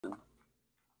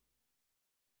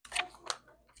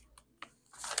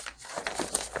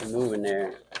moving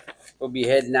there. We'll be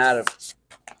heading out of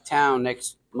town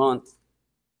next month,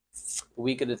 the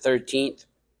week of the 13th.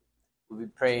 We'll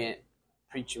be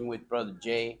preaching with Brother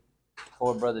Jay,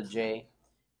 poor Brother Jay.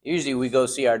 Usually we go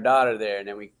see our daughter there, and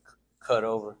then we cut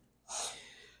over.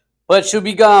 But she'll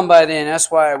be gone by then. That's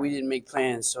why we didn't make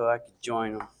plans, so I could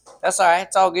join them. That's all right.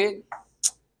 It's all good.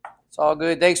 It's all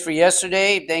good. Thanks for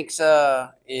yesterday. Thanks.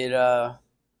 The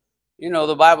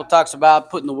Bible talks about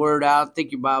putting the word out. I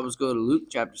think your Bibles go to Luke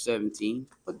chapter 17.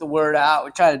 Put the word out.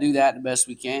 We try to do that the best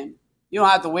we can. You don't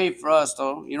have to wait for us,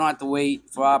 though. You don't have to wait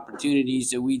for opportunities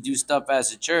that we do stuff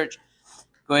as a church.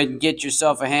 Go ahead and get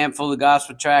yourself a handful of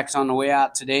gospel tracts on the way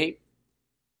out today.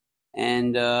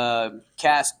 And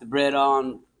cast the bread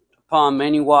upon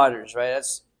many waters, right?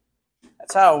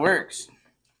 That's how it works.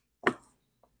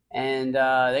 And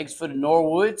thanks for the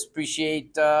Norwoods.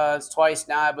 Appreciate it's twice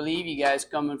now, I believe, you guys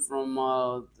coming from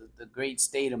the great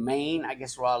state of Maine. I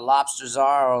guess where all lobsters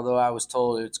are, although I was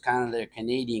told it's kind of their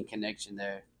Canadian connection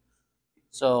there.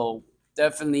 So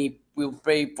definitely we'll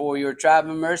pray for your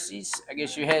traveling mercies. I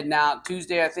guess you're heading out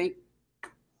Tuesday, I think.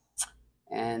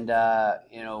 And,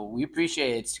 we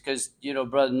appreciate it because,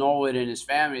 Brother Norwood and his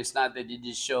family, it's not that they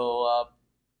just show up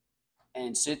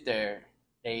and sit there.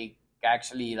 They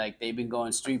actually, they've been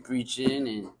going street preaching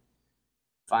and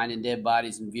finding dead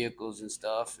bodies in vehicles and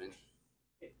stuff. And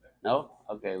no?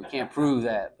 Okay, we can't prove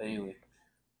that. But anyway,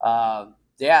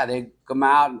 they come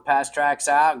out and pass tracks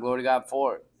out. Glory to God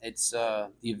for it. It's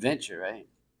the adventure, right?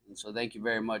 And so thank you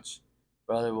very much,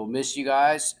 brother. We'll miss you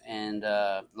guys. And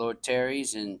Lord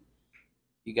tarries, and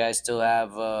you guys still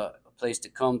have a place to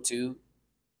come to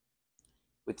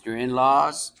with your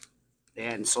in-laws. They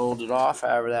hadn't sold it off,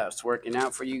 however that was working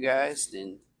out for you guys,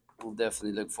 then we'll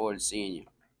definitely look forward to seeing you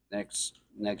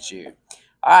next year.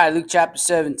 All right, Luke chapter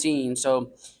 17.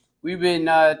 So we've been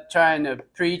trying to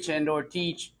preach and or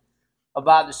teach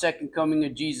about the second coming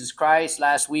of Jesus Christ.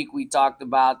 Last week we talked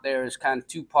about there's kind of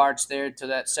two parts there to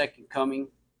that second coming.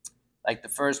 Like the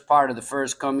first part of the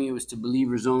first coming was to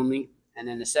believers only. And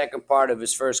then the second part of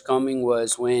his first coming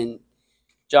was when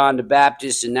John the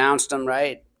Baptist announced him,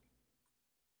 right?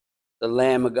 The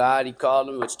Lamb of God, he called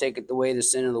him, which taketh away the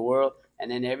sin of the world. And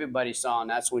then everybody saw him.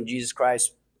 That's when Jesus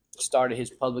Christ started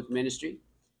his public ministry.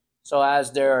 So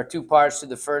as there are two parts to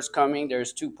the first coming,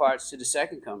 there's two parts to the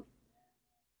second coming.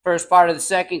 First part of the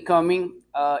second coming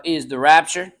is the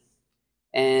rapture.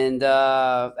 And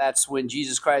that's when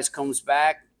Jesus Christ comes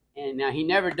back. And now he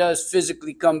never does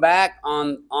physically come back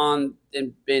and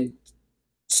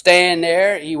stand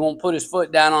there. He won't put his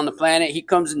foot down on the planet. He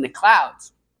comes in the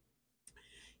clouds.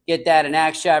 Get that in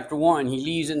Acts chapter 1. He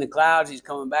leaves in the clouds. He's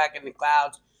coming back in the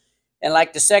clouds. And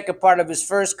like the second part of his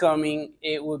first coming,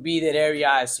 it would be that every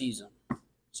eye sees him.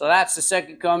 So that's the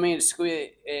second coming.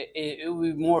 It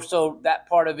would be more so that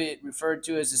part of it referred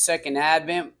to as the second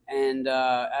advent. And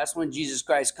that's when Jesus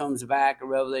Christ comes back in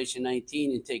Revelation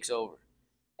 19 and takes over.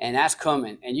 And that's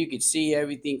coming. And you could see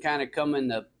everything kind of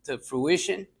coming to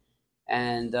fruition.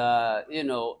 And,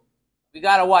 we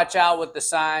got to watch out with the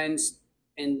signs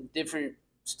and different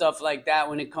stuff like that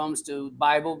when it comes to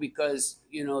Bible, because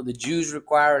the Jews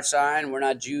require a sign. We're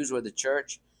not Jews, we're the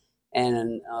church.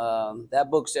 And that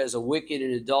book says a wicked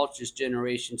and adulterous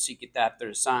generation seeketh after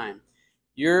a sign.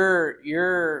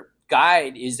 Your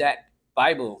guide is that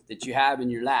Bible that you have in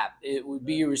your lap. It would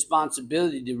be your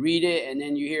responsibility to read it, and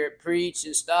then you hear it preached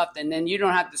and stuff, and then you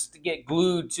don't have to get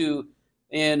glued to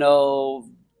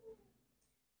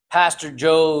Pastor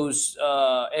Joe's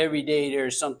every day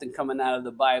there's something coming out of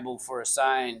the Bible for a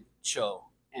sign show.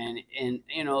 And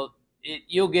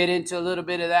you'll get into a little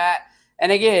bit of that.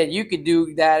 And again, you could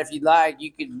do that if you like.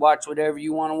 You could watch whatever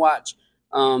you want to watch.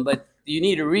 But you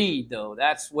need to read, though.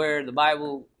 That's where the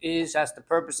Bible is. That's the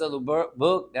purpose of the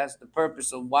book. That's the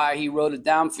purpose of why he wrote it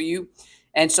down for you.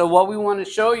 And so what we want to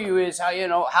show you is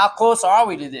how close are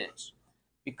we to this?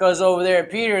 Because over there at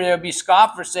Peter, there'll be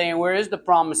scoffers saying, where is the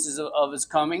promises of his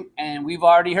coming? And we've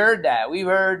already heard that. We've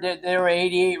heard that there were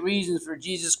 88 reasons for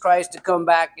Jesus Christ to come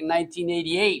back in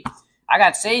 1988. I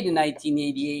got saved in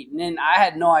 1988, and then I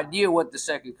had no idea what the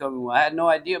second coming was. I had no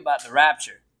idea about the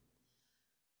rapture.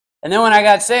 And then when I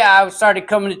got saved, I started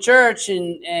coming to church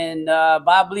and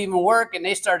Bible Believing Work, and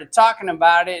they started talking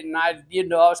about it, and I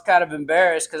was kind of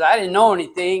embarrassed because I didn't know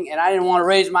anything, and I didn't want to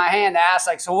raise my hand to ask,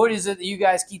 so what is it that you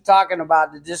guys keep talking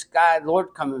about, that this guy,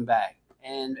 Lord, coming back?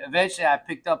 And eventually I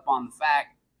picked up on the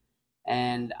fact,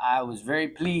 and I was very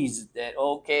pleased that,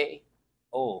 okay,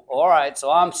 oh, all right, so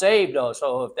I'm saved, though.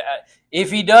 So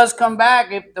if he does come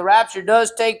back, if the rapture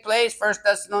does take place, 1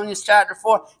 Thessalonians chapter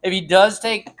 4, if he does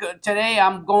take today,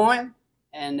 I'm going.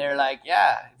 And they're like,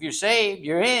 yeah, if you're saved,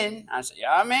 you're in. I said,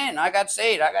 yeah, I'm in. I got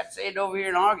saved. I got saved over here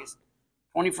in August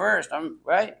 21st. I'm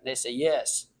right. They say,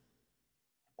 yes.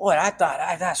 Boy, I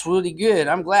thought that's really good.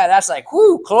 I'm glad. That's like,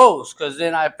 whoo, close. Because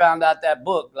then I found out that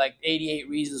book, like 88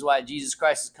 Reasons Why Jesus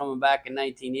Christ is coming back in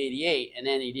 1988. And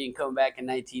then he didn't come back in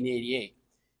 1988.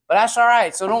 But that's all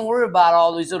right. So don't worry about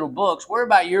all these little books. Worry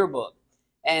about your book.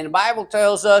 And the Bible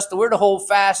tells us that we're to hold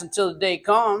fast until the day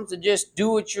comes and just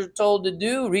do what you're told to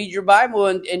do. Read your Bible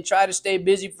and try to stay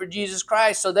busy for Jesus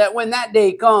Christ so that when that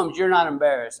day comes, you're not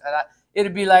embarrassed.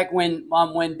 It'd be like when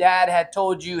Dad had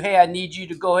told you, hey, I need you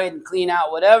to go ahead and clean out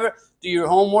whatever, do your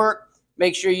homework,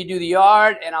 make sure you do the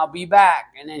yard, and I'll be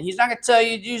back. And then he's not going to tell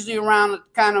you, usually around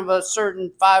kind of a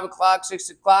certain 5 o'clock, 6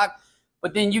 o'clock.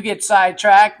 But then you get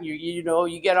sidetracked, you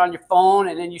get on your phone,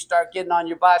 and then you start getting on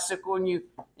your bicycle, and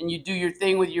you do your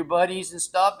thing with your buddies and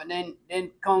stuff, and then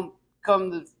come,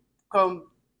 and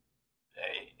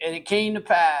it came to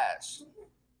pass.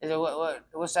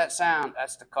 What's that sound?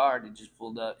 That's the car that just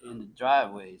pulled up in the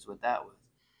driveway. Is what that was.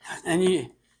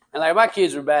 And like my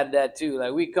kids were bad at that too.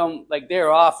 Like we come, like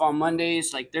they're off on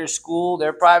Mondays, like their school,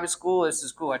 their private school. This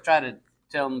is cool. I try to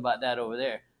tell them about that over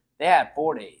there. They had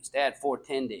 4 days. They had 4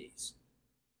 10-days.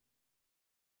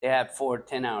 They had 4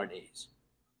 10-hour days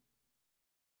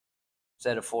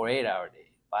instead of 4 8-hour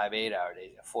days, 5 8-hour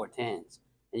days, 4 10s,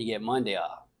 and you get Monday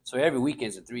off. So every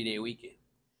weekend's a 3-day weekend.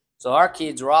 So our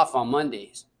kids were off on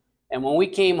Mondays, and when we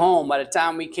came home, by the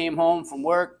time we came home from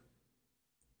work,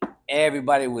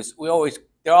 everybody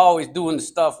they're always doing the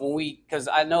stuff because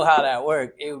I know how that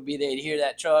worked. It would be they'd hear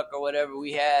that truck or whatever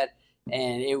we had,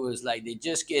 and it was like they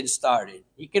just getting started.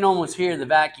 You can almost hear the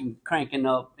vacuum cranking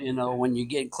up, when you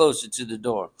get closer to the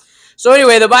door. So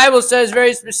anyway, the Bible says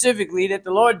very specifically that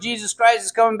the Lord Jesus Christ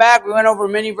is coming back. We went over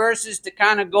many verses to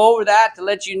kind of go over that, to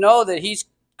let you know that he's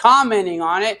commenting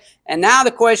on it. And now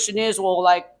the question is, well,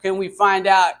 like, can we find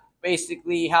out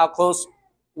basically how close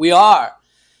we are?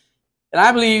 And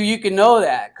I believe you can know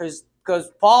that because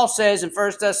Paul says in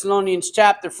 1 Thessalonians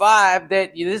chapter 5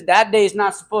 that that day is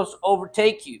not supposed to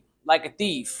overtake you like a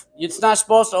thief. It's not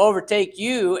supposed to overtake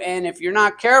you, and if you're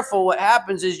not careful, what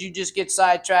happens is you just get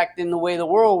sidetracked in the way the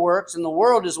world works, and the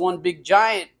world is one big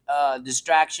giant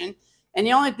distraction, and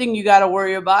the only thing you got to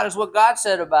worry about is what God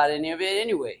said about any of it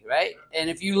anyway, right? And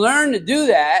if you learn to do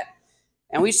that,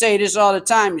 and we say this all the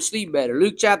time, you sleep better.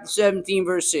 Luke chapter 17,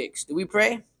 verse 6. Did we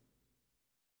pray?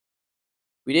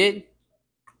 We did?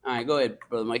 All right, go ahead,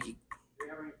 Brother Mikey. Dear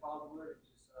Heavenly Father, Lord,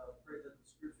 just pray that the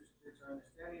scriptures clear to our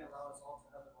understanding, allow us all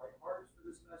to have the right hearts for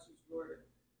this message, Lord, and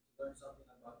learn something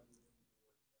about you.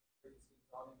 Pray these things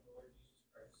all in the Lord Jesus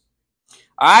Christ.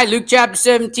 All right, Luke chapter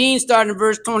 17, starting in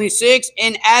verse 26.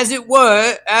 And as it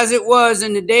was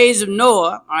in the days of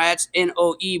Noah, all right, that's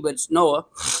N-O-E, but it's Noah,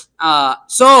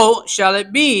 so shall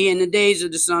it be in the days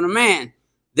of the Son of Man.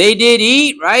 They did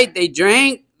eat, right? They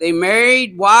drank, they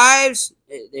married wives.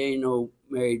 There ain't no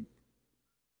married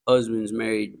husbands,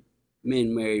 married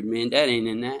men. That ain't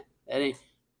in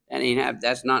that.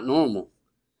 That's not normal.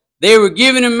 They were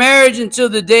given in marriage until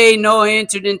the day Noah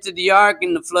entered into the ark,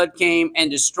 and the flood came and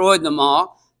destroyed them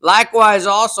all. Likewise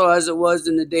also as it was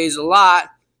in the days of Lot,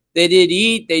 they did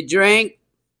eat, they drank,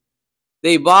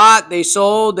 they bought, they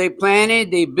sold, they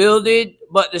planted, they builded.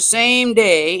 But the same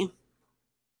day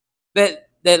that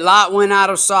Lot went out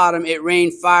of Sodom, it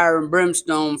rained fire and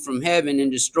brimstone from heaven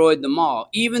and destroyed them all.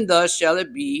 Even thus shall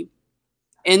it be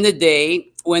in the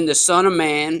day when the Son of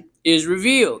Man is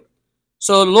revealed.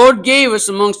 So the Lord gave us,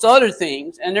 amongst other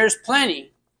things, and there's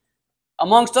plenty,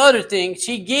 amongst other things,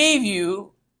 he gave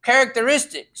you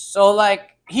characteristics. So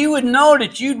like he would know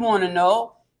that you'd want to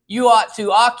know. You ought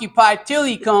to occupy till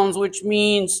he comes, which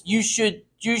means you should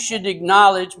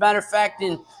acknowledge. Matter of fact,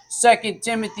 in 2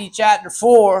 Timothy chapter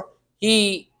 4,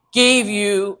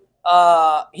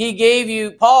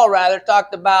 Paul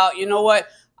talked about, you know what,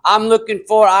 I'm looking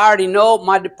for, I already know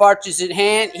my departure's at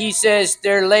hand. He says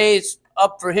there lays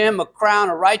up for him a crown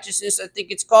of righteousness, I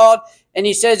think it's called. And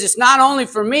he says it's not only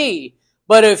for me,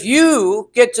 but if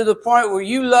you get to the point where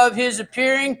you love his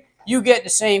appearing, you get the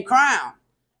same crown.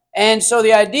 And so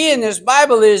the idea in this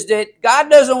Bible is that God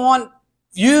doesn't want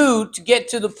you to get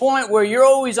to the point where you're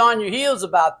always on your heels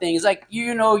about things, like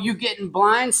you getting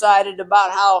blindsided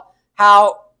about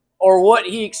how or what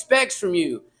he expects from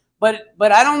you. But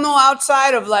I don't know,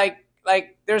 outside of like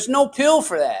there's no pill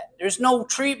for that. There's no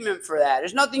treatment for that.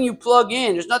 There's nothing you plug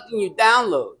in. There's nothing you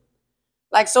download.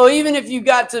 Like, so even if you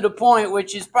got to the point,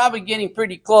 which is probably getting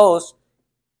pretty close,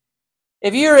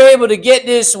 if you're able to get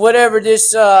this,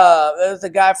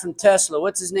 the guy from Tesla,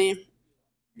 what's his name?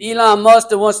 Elon Musk,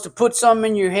 that wants to put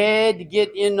something in your head to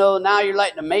get, now you're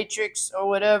like the Matrix or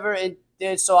whatever. And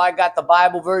so I got the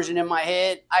Bible version in my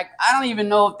head. I don't even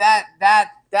know if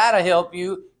that'll help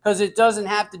you, because it doesn't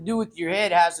have to do with your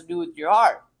head, it has to do with your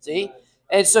heart. See?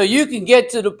 And so you can get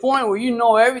to the point where you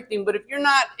know everything, but if you're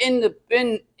not in the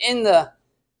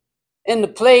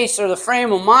place or the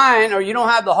frame of mind, or you don't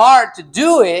have the heart to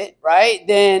do it, right,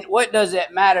 then what does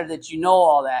it matter that you know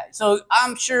all that? So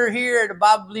I'm sure here at the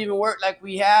Bible Believing Work, like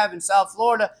we have in South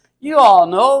Florida, you all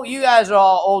know, you guys are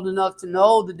all old enough to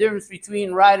know the difference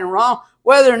between right and wrong,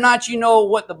 whether or not you know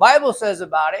what the Bible says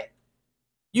about it.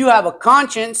 You have a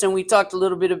conscience, and we talked a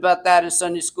little bit about that in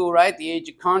Sunday school, right? The age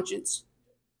of conscience.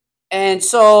 And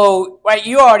so, right,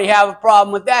 you already have a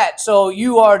problem with that. So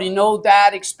you already know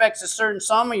dad expects a certain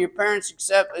something, your parents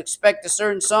expect a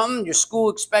certain something, your school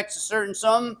expects a certain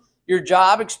something, your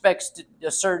job expects a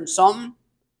certain something,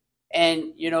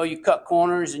 and, you know, you cut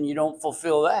corners and you don't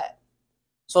fulfill that.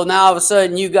 So now all of a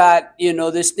sudden you got, you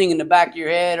know, this thing in the back of your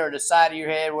head or the side of your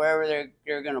head, wherever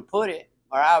they're going to put it,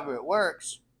 or however it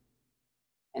works.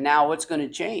 And now what's going to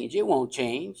change? It won't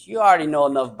change. You already know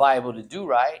enough Bible to do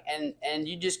right, and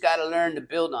you just got to learn to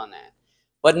build on that.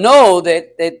 But know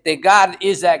that God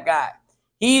is that guy.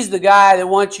 He's the guy that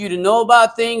wants you to know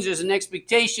about things. There's an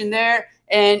expectation there,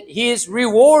 and his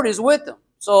reward is with him.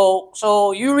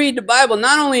 So you read the Bible,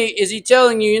 not only is he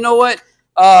telling you, you know what,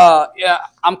 yeah,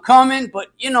 I'm coming, but,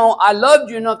 you know, I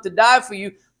loved you enough to die for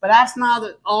you, but that's not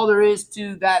all there is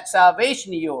to that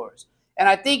salvation of yours. And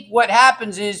I think what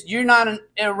happens is you're not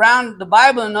around the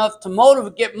Bible enough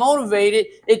to get motivated.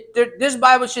 This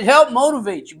Bible should help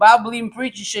motivate you. Bible-believing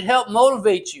preachers should help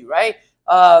motivate you, right?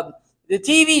 The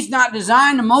TV's not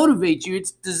designed to motivate you.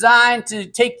 It's designed to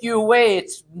take you away.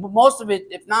 It's most of it,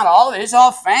 if not all of it, it's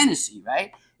all fantasy,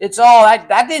 right? It's all,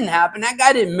 that didn't happen. That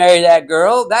guy didn't marry that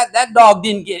girl. That dog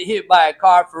didn't get hit by a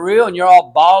car for real, and you're all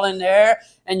bawling there,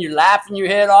 and you're laughing your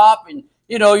head off, and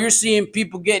you know, you're seeing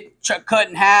people get cut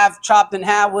in half, chopped in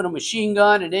half with a machine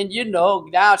gun, and then, you know,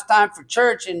 now it's time for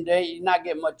church, and you're not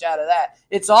getting much out of that.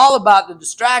 It's all about the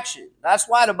distraction. That's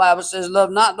why the Bible says,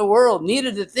 love not the world,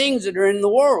 neither the things that are in the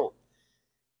world.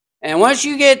 And once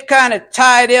you get kind of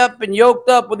tied up and yoked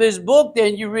up with this book,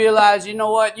 then you realize, you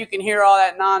know what, you can hear all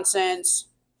that nonsense.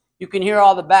 You can hear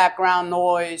all the background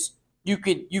noise. You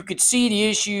could see the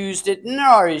issues, and there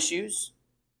are issues.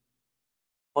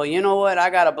 Well, you know what? I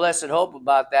got a blessed hope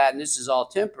about that, and this is all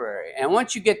temporary. And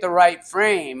once you get the right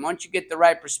frame, once you get the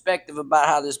right perspective about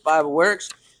how this Bible works,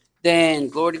 then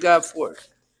glory to God for it.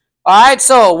 All right,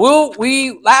 so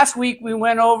last week we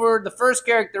went over the first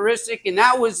characteristic, and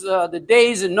that was the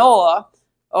days of Noah.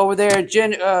 Over there,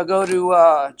 go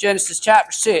to Genesis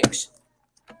chapter 6.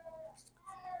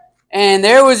 And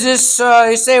there was this,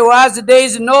 they say, well, how's the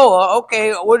days of Noah?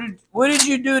 Okay, what did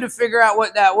you do to figure out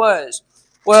what that was?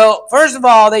 Well, first of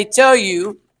all, they tell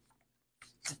you,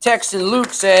 the text in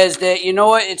Luke says that, you know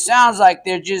what, it sounds like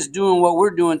they're just doing what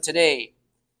we're doing today.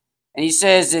 And he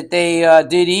says that they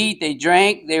did eat, they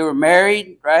drank, they were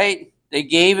married, right? They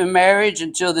gave in marriage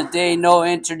until the day Noah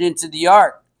entered into the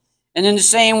ark. And then the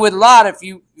same with Lot. If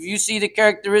you see the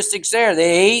characteristics there,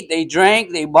 they ate, they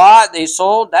drank, they bought, they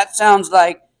sold. That sounds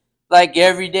like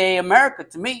everyday America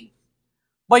to me.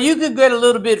 But you could get a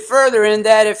little bit further in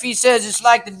that if he says it's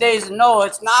like the days of Noah,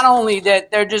 it's not only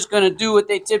that they're just going to do what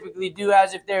they typically do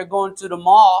as if they're going to the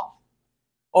mall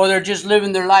or they're just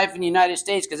living their life in the United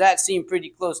States, because that seemed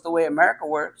pretty close to the way America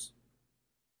works.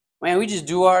 Man, we just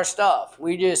do our stuff.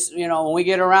 We just, you know, when we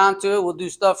get around to it, we'll do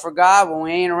stuff for God. When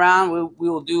we ain't around, we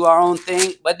will do our own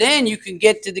thing. But then you can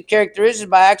get to the characteristics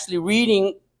by actually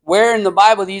reading where in the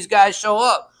Bible these guys show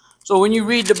up. So when you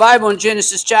read the Bible in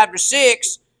Genesis chapter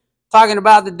 6, talking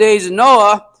about the days of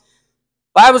Noah,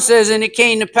 Bible says, and it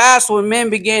came to pass when men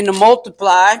began to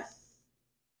multiply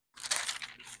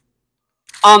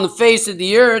on the face of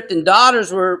the earth, and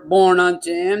daughters were born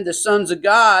unto him, the sons of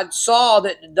God saw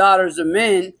that the daughters of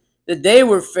men, that they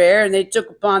were fair, and they took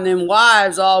upon them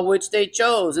wives, all which they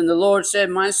chose. And the Lord said,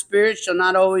 my spirit shall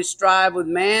not always strive with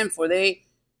man,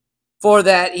 for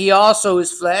that he also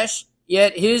is flesh,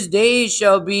 yet his days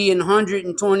shall be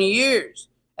 120 years.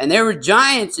 And there were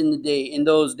giants in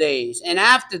those days. And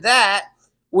after that,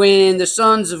 when the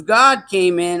sons of God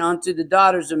came in unto the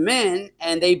daughters of men,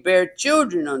 and they bare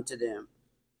children unto them,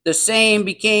 the same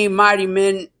became mighty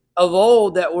men of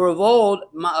old that were of old,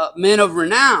 men of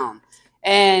renown.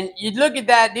 And you look at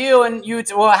that deal and you would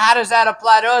say, well, how does that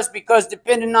apply to us? Because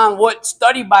depending on what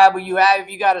study Bible you have, if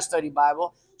you got a study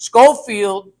Bible,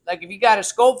 Schofield, like if you got a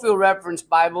Schofield reference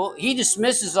Bible, he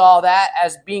dismisses all that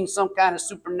as being some kind of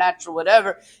supernatural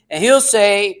whatever. And he'll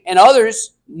say, and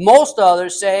others, most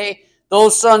others say,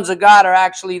 those sons of God are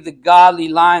actually the godly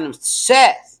line of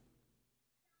Seth.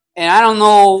 And I don't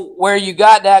know where you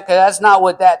got that, because that's not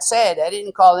what that said. That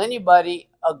didn't call anybody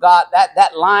a God.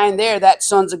 That line there, that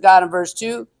sons of God in verse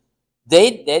 2,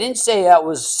 they didn't say that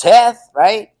was Seth,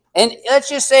 right? And let's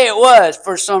just say it was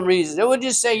for some reason. They would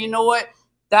just say, you know what?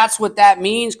 That's what that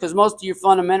means, because most of your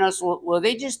fundamentalists, well,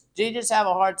 they just have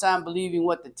a hard time believing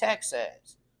what the text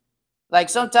says. Like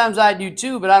sometimes I do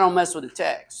too, but I don't mess with the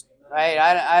text, right?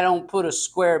 I don't put a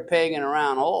square peg in a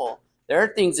round hole. There are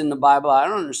things in the Bible I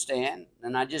don't understand,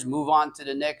 and I just move on to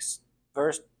the next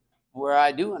verse where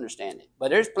I do understand it. But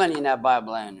there's plenty in that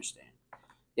Bible I understand.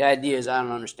 The idea is I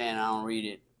don't understand, I don't read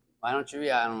it. Why don't you read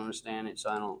it? I don't understand it, so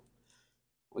I don't.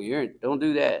 Well, don't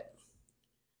do that.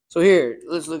 So here,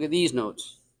 let's look at these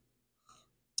notes.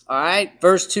 All right,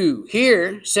 verse 2.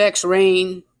 Here, sex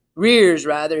rears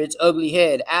its ugly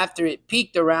head after it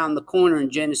peeked around the corner in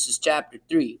Genesis chapter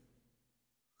 3.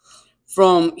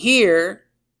 From here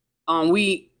on,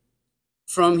 we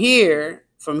find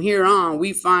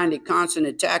a constant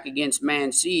attack against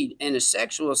man's seed in a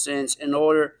sexual sense, in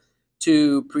order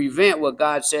to prevent what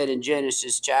God said in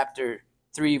Genesis chapter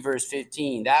 3 verse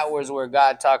 15. That was where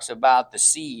God talks about the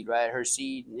seed, right? Her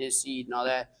seed and his seed and all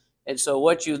that. And so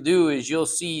what you'll do is you'll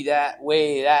see that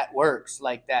way that works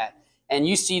like that. And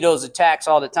you see those attacks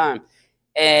all the time.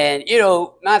 And,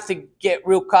 not to get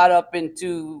real caught up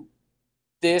into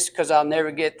this, because I'll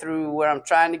never get through what I'm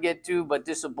trying to get to, but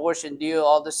this abortion deal,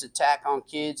 all this attack on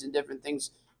kids and different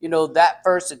things, that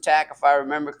first attack, if I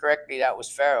remember correctly, that was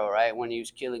Pharaoh, right? When he was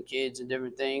killing kids and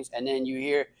different things. And then you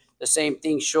hear the same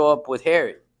thing show up with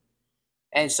Herod.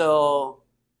 And so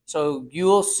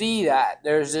you'll see that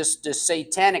there's this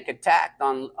satanic attack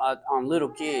on little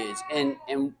kids, and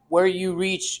where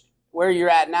you're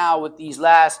at now with these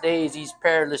last days, these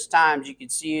perilous times, you can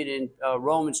see it in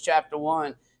Romans chapter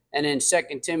 1 and in 2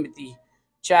 Timothy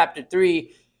chapter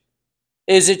 3,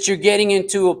 is that you're getting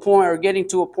to a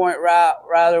point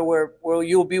rather where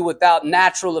you'll be without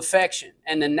natural affection.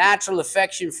 And the natural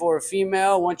affection for a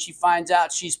female, once she finds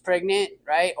out she's pregnant,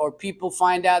 right, or people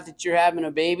find out that you're having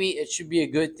a baby, it should be a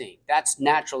good thing. That's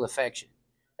natural affection.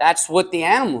 That's what the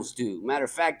animals do. Matter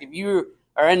of fact, if you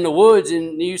are in the woods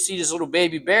and you see this little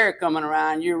baby bear coming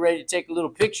around, you're ready to take a little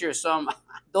picture of something,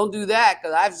 don't do that,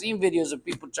 because I've seen videos of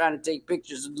people trying to take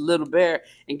pictures of the little bear,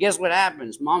 and guess what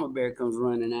happens? Mama bear comes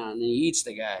running out and he eats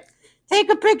the guy. Take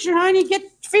a picture, honey.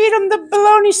 Feed him the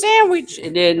bologna sandwich.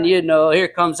 And then, here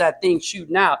comes that thing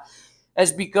shooting out.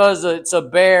 That's because it's a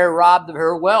bear robbed of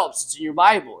her whelps. It's in your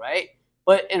Bible, right?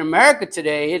 But in America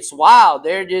today, it's wild.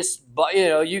 They're just,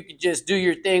 you could just do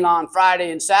your thing on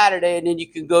Friday and Saturday, and then you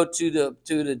can go to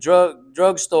the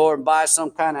drugstore and buy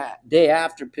some kind of day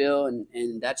after pill,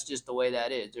 and that's just the way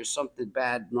that is. There's something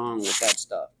bad wrong with that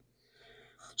stuff.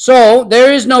 So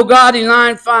there is no godly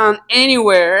line found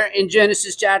anywhere in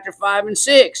Genesis chapter 5 and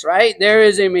 6, right? There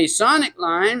is a messianic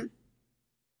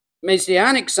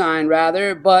sign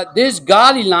rather, but this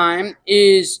godly line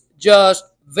is just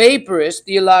vaporous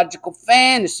theological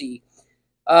fantasy.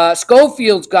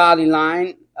 Schofield's godly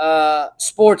line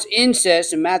sports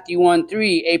incest in Matthew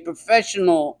 1:3, a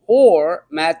professional whore,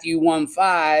 Matthew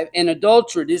 1:5, and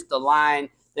adulterer. This is the line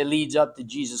that leads up to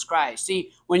Jesus Christ.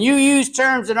 See, when you use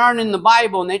terms that aren't in the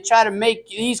Bible, and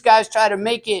these guys try to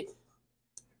make it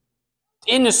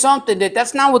into something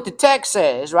that's not what the text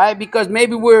says, right? Because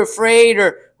maybe we're afraid,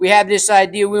 or we have this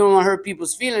idea we don't want to hurt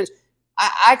people's feelings.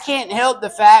 I can't help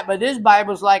the fact, but this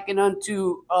Bible's likened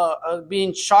unto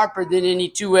being sharper than any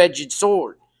two-edged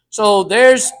sword. So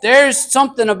there's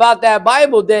something about that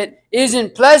Bible that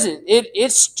isn't pleasant. It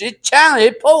challenges,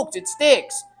 it pokes, it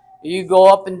sticks. You go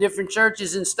up in different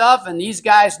churches and stuff, and these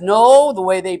guys know the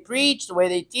way they preach, the way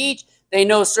they teach. They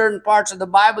know certain parts of the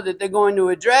Bible that they're going to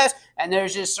address, and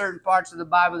there's just certain parts of the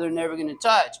Bible they're never going to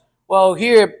touch. Well,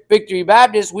 here at Victory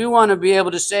Baptist, we want to be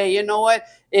able to say, you know what?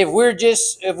 If we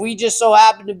just so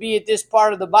happen to be at this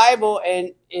part of the Bible,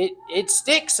 and it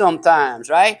sticks sometimes,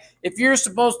 right? If you're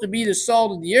supposed to be the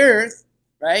salt of the earth,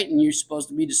 right, and you're supposed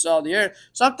to be the salt of the earth,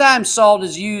 sometimes salt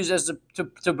is used as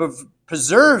to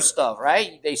preserve stuff,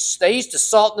 right? They used to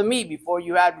salt the meat before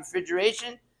you had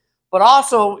refrigeration. But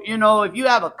also, if you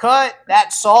have a cut,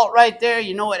 that salt right there,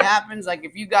 you know what happens? Like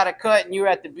if you got a cut and you're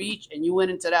at the beach and you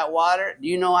went into that water, do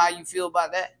you know how you feel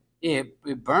about that?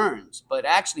 It burns. But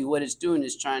actually what it's doing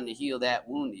is trying to heal that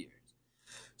wound of yours.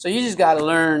 So you just got to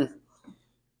learn.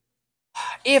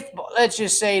 If, let's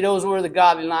just say, those were the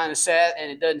godly line of Seth, and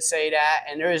it doesn't say that,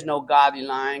 and there is no godly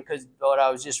line, because what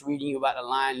I was just reading you about the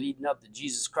line leading up to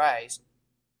Jesus Christ.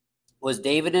 Was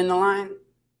David in the line?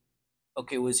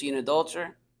 Okay, was he an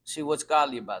adulterer? See, what's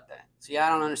godly about that? See, I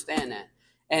don't understand that.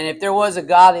 And if there was a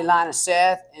godly line of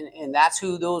Seth, and that's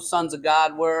who those sons of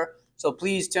God were, So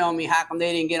please tell me, how come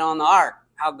they didn't get on the ark?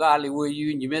 How godly were you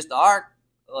and you missed the ark?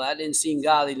 Well, that didn't seem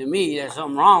godly to me. There's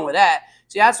something wrong with that.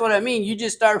 See, that's what I mean. You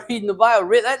just start reading the Bible.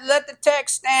 Let the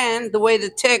text stand the way the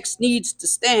text needs to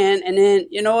stand, and then,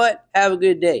 you know what? Have a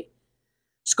good day.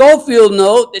 Schofield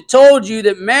note that told you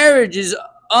that marriage is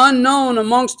unknown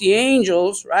amongst the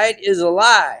angels, right, is a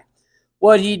lie.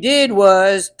 What he did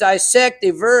was dissect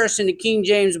a verse in the King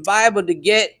James Bible to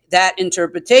get that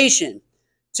interpretation.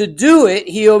 To do it,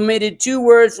 he omitted 2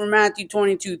 words from Matthew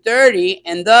 22:30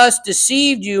 and thus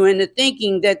deceived you into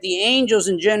thinking that the angels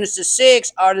in Genesis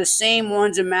 6 are the same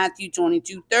ones in Matthew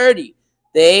 22:30.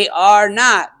 They are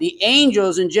not. The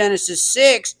angels in Genesis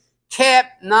 6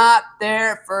 kept not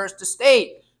their first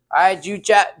estate. All right, Jude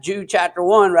chapter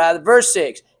 1, verse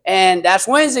 6. And that's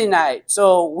Wednesday night.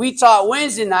 So we taught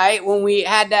Wednesday night when we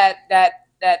had that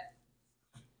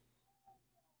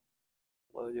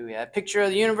what do we have? Picture of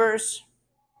the universe.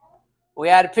 We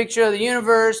had a picture of the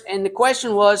universe, and the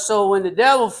question was, so when the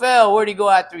devil fell, where'd he go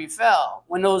after he fell?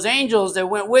 When those angels that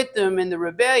went with him in the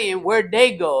rebellion, where'd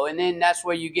they go? And then that's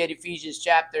where you get Ephesians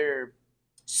chapter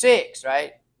 6,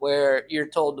 right? Where you're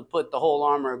told to put the whole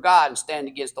armor of God and stand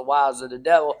against the wiles of the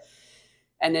devil.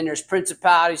 And then there's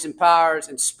principalities and powers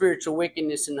and spiritual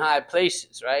wickedness in high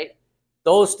places, right?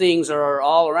 Those things are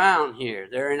all around here.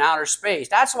 They're in outer space.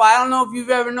 That's why I don't know if you've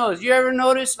ever noticed. You ever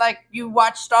notice, like, you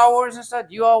watch Star Wars and stuff?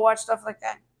 Do you all watch stuff like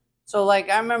that? So,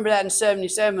 like, I remember that in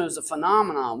 77, it was a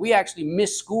phenomenon. We actually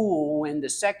missed school when the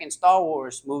second Star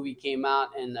Wars movie came out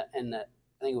in the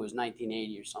I think it was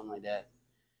 1980 or something like that.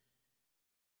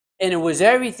 And it was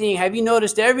everything. Have you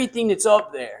noticed everything that's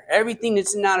up there? Everything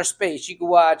that's in outer space. You can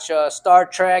watch Star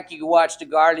Trek. You can watch the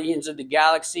Guardians of the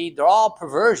Galaxy. They're all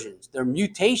perversions. They're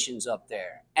mutations up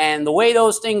there. And the way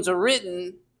those things are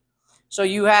written, so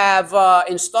you have,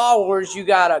 in Star Wars, you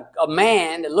got a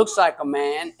man that looks like a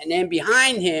man. And then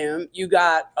behind him, you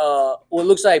got what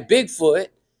looks like Bigfoot.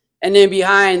 And then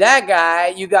behind that guy,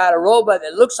 you got a robot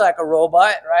that looks like a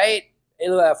robot, right? It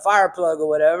looks like a fire plug or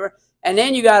whatever. And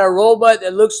then you got a robot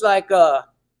that looks like a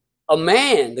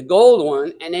man, the gold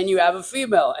one, and then you have a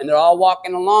female, and they're all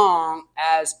walking along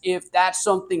as if that's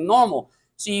something normal.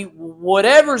 See,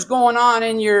 whatever's going on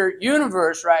in your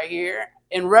universe right here,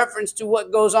 in reference to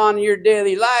what goes on in your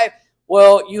daily life,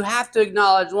 well, you have to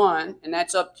acknowledge one, and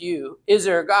that's up to you. Is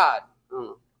there a God? I don't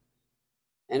know.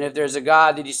 And if there's a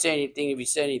God, did he say anything? If he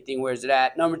said anything, where's it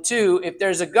at? Number 2, if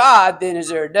there's a God, then is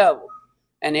there a devil?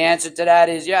 And the answer to that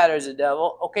is, yeah, there's a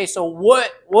devil. Okay, so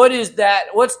what is that?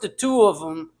 What's the 2 of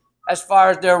them as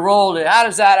far as their role? How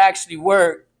does that actually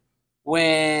work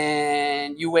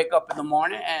when you wake up in the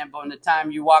morning and from the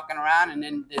time you're walking around and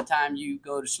then the time you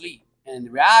go to sleep? And the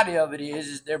reality of it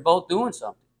is they're both doing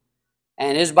something.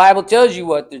 And his Bible tells you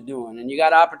what they're doing. And you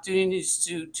got opportunities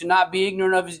to not be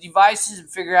ignorant of his devices and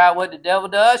figure out what the devil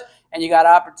does. And you got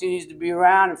opportunities to be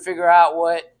around and figure out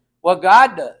what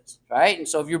God does, right? And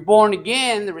so if you're born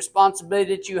again, the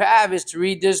responsibility that you have is to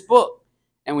read this book.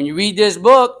 And when you read this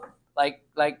book,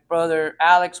 like Brother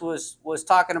Alex was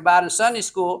talking about in Sunday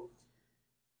school,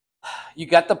 you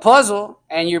got the puzzle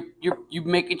and you're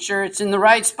making sure it's in the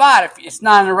right spot. If it's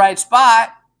not in the right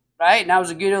spot, right? And that was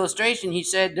a good illustration. He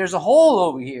said, there's a hole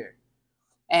over here.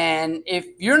 And if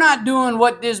you're not doing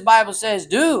what this Bible says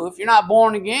do, if you're not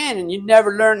born again and you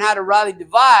never learn how to rightly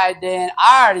divide, then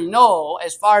I already know,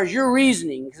 as far as your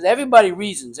reasoning, because everybody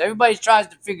reasons, everybody tries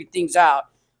to figure things out,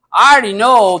 I already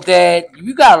know that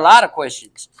you got a lot of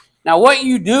questions. Now, what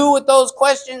you do with those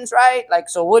questions, right? Like,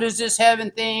 so what is this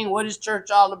heaven thing? What is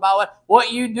church all about?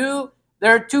 What you do,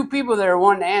 there are 2 people that are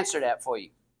wanting to answer that for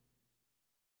you.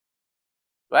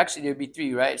 Well, actually, there'd be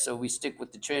 3, right? So we stick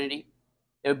with the Trinity.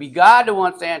 It'll be God that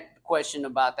wants to answer the question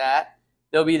about that.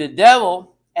 There'll be the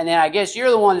devil, and then I guess you're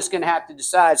the one that's going to have to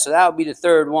decide, so that would be the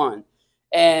 3rd one.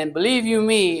 And believe you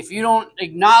me, if you don't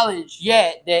acknowledge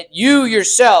yet that you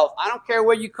yourself, I don't care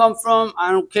where you come from,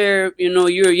 I don't care,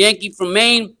 you're a Yankee from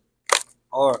Maine,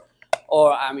 or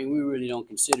I mean, we really don't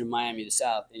consider Miami the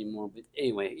South anymore, but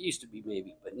anyway, it used to be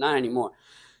maybe, but not anymore.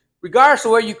 Regardless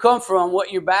of where you come from,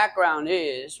 what your background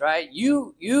is, right?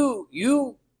 You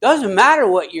doesn't matter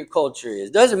what your culture is.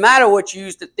 Doesn't matter what you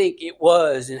used to think it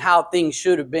was and how things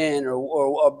should have been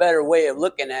or a better way of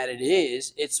looking at it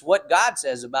is. It's what God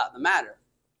says about the matter.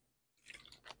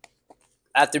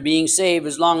 After being saved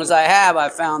as long as I have, I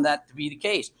found that to be the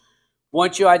case.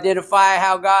 Once you identify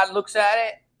how God looks at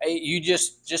it, you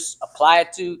just apply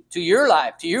it to your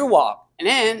life, to your walk. And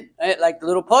then, like the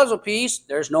little puzzle piece,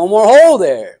 there's no more hole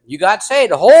there. You got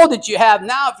saved. The hole that you have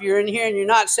now, if you're in here and you're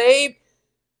not saved,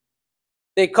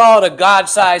 they call it a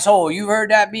God-sized hole. You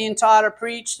heard that being taught or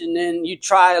preached, and then you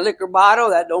try a liquor bottle,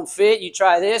 that don't fit. You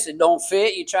try this, it don't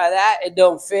fit. You try that, it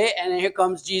don't fit. And then here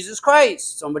comes Jesus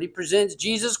Christ. Somebody presents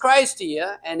Jesus Christ to you,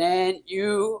 and then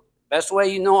you, best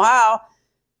way you know how,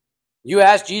 you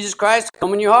ask Jesus Christ to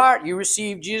come in your heart. You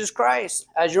receive Jesus Christ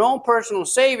as your own personal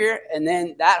Savior, and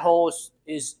then that hole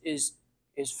is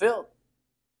filled.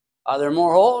 Are there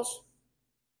more holes?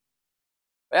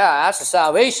 Yeah, that's a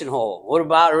salvation hole. What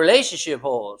about relationship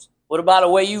holes? What about the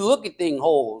way you look at things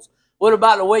holes? What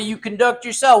about the way you conduct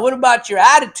yourself? What about your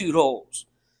attitude holes?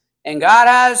 And God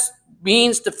has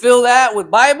means to fill that with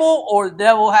Bible, or the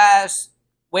devil has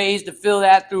ways to fill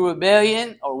that through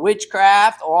rebellion or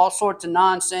witchcraft or all sorts of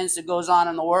nonsense that goes on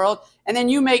in the world. And then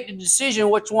you make the decision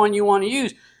which one you want to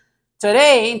use.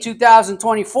 Today, in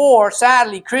 2024,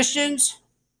 sadly, Christians,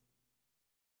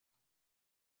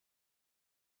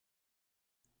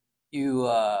 you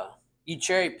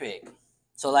cherry pick.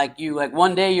 So like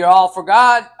one day you're all for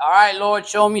God. All right, Lord,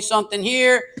 show me something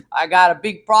here. I got a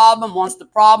big problem. Once the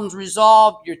problem's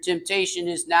resolved, your temptation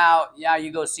is now you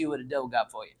go see what the devil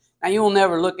got for you. Now you will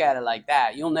never look at it like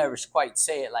that. You'll never quite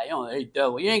say it like, oh, hey,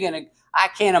 devil. You ain't gonna. I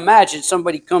can't imagine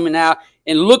somebody coming out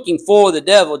and looking for the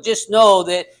devil. Just know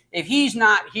that if he's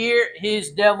not here,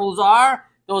 his devils are.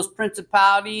 Those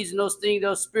principalities and those things,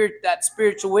 that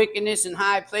spiritual wickedness and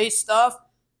high place stuff.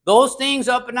 Those things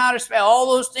up in outer space, all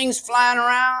those things flying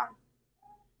around,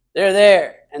 they're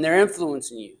there and they're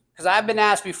influencing you. Because I've been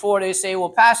asked before, they say, well,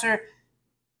 Pastor,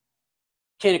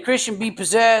 can a Christian be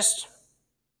possessed?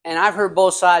 And I've heard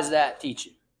both sides of that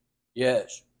teaching.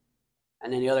 Yes.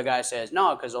 And then the other guy says,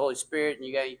 no, because the Holy Spirit and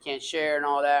you can't share and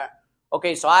all that.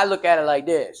 Okay, so I look at it like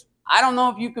this. I don't know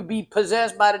if you could be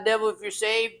possessed by the devil if you're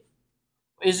saved.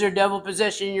 Is there devil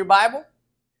possession in your Bible?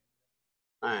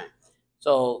 All right.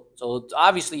 So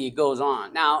obviously it goes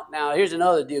on. Now here's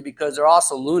another deal, because there are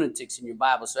also lunatics in your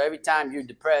Bible. So every time you're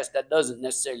depressed, that doesn't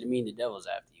necessarily mean the devil's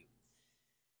after you.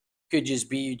 Could just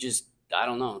be I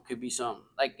don't know. It could be something.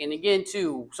 And again,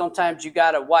 too, sometimes you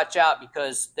got to watch out,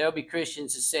 because there'll be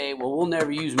Christians that say, well, we'll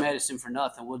never use medicine for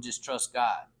nothing. We'll just trust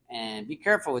God. And be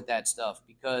careful with that stuff,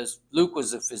 because Luke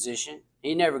was a physician.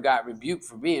 He never got rebuked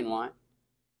for being one.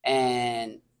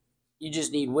 And you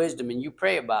just need wisdom, and you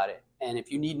pray about it. And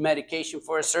if you need medication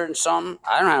for a certain something,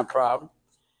 I don't have a problem.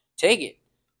 Take it.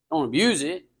 Don't abuse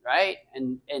it, right?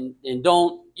 And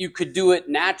don't, you could do it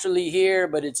naturally here,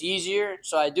 but it's easier,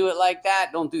 so I do it like that.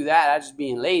 Don't do that. I'm just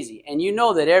being lazy. And you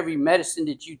know that every medicine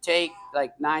that you take,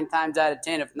 like 9 times out of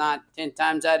 10, if not 10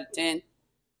 times out of 10,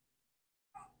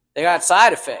 they got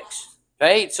side effects,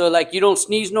 right? So like, you don't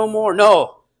sneeze no more?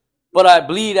 No, but I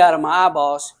bleed out of my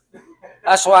eyeballs.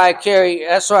 That's why I carry,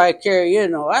 I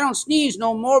don't sneeze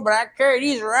no more, but I carry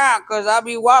these around because I'll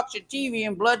be watching TV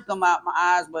and blood come out my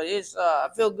eyes, but it's, I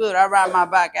feel good. I ride my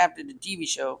bike after the TV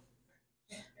show.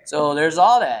 So there's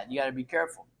all that. You got to be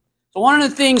careful. So one of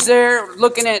the things there,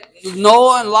 looking at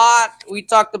Noah and Lot, we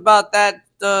talked about that,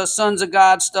 the sons of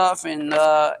God stuff, and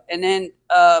then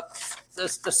the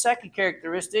second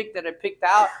characteristic that I picked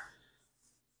out,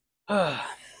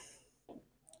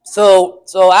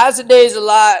 So as the days of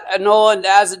Noah and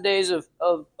as the days of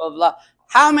Lot,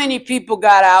 how many people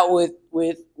got out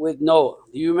with Noah?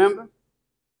 Do you remember?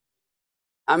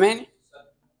 How many?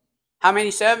 How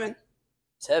many? 7?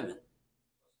 7.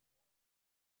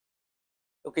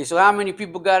 Okay, so how many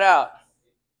people got out?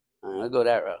 All right, let's go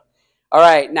that route. All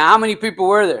right, now how many people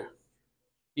were there?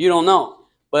 You don't know,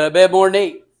 but I bet more than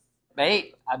 8.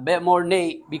 Right? I bet more than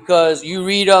 8, because you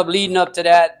read up leading up to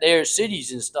that, there's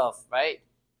cities and stuff, right?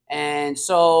 And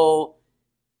so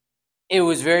it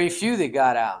was very few that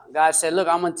got out. God said, look,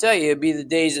 I'm going to tell you, it'll be the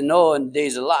days of Noah and the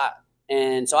days of Lot.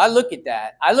 And so I look at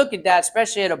that. I look at that,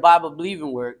 especially at a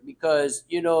Bible-believing work, because,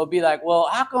 it'll be like, well,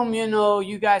 how come,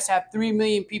 you guys have 3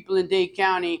 million people in Dade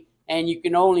County and you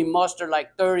can only muster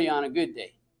like 30 on a good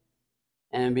day?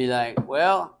 And be like,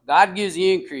 well, God gives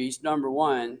the increase, number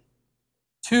 1.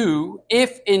 2,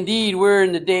 if indeed we're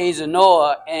in the days of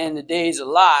Noah and the days of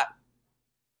Lot,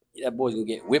 that boy's going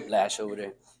to get whiplash over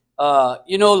there.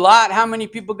 Lot, how many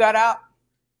people got out?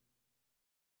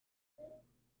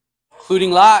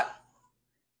 Including Lot?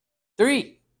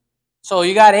 3. So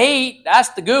you got 8. That's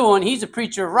the good one. He's a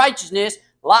preacher of righteousness.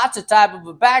 Lot's a type of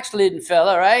a backslidden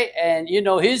fella, right? And,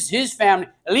 his family,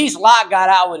 at least Lot got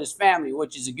out with his family,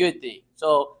 which is a good thing.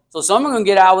 So some are going to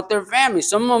get out with their family.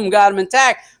 Some of them got them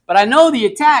intact. But I know the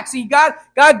attack. See, God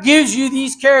gives you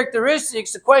these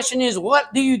characteristics. The question is,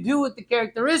 what do you do with the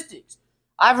characteristics?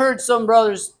 I've heard some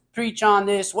brothers preach on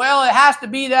this. Well, it has to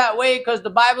be that way because the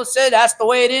Bible said that's the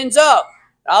way it ends up.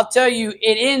 I'll tell you,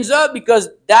 it ends up because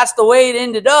that's the way it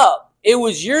ended up. It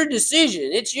was your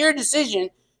decision. It's your decision.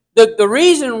 The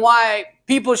reason why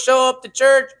people show up to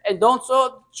church and don't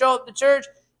show up to church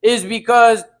is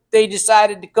because they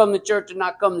decided to come to church and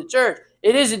not come to church.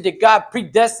 It isn't that God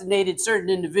predestinated certain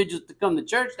individuals to come to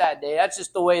church that day. That's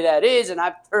just the way that is. And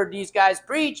I've heard these guys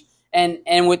preach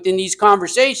and within these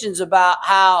conversations about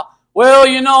how, well,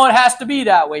 you know, it has to be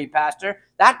that way, Pastor.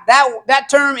 That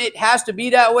term, it has to be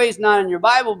that way, is not in your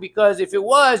Bible, because if it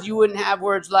was, you wouldn't have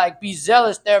words like be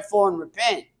zealous, therefore, and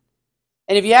repent.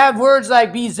 And if you have words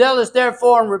like be zealous,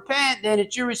 therefore, and repent, then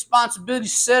it's your responsibility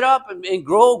to sit up and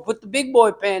grow, put the big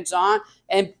boy pants on.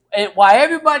 And while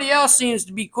everybody else seems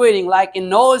to be quitting, like in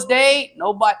Noah's day,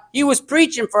 he was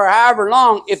preaching for however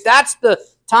long. If that's the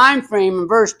time frame in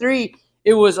verse 3,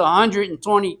 it was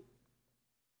 120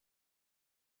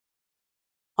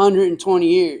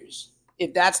 years.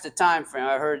 If that's the time frame,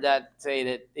 I heard that say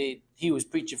that he was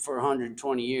preaching for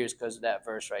 120 years because of that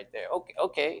verse right there.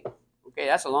 Okay,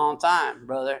 that's a long time,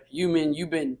 brother. You've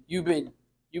been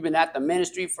at the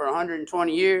ministry for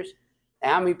 120 years.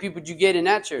 And how many people did you get in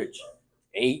that church?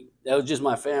 8. That was just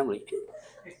my family.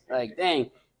 Like, dang.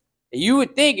 You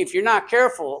would think, if you're not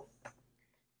careful,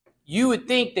 you would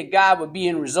think that God would be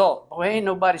in result. Oh, ain't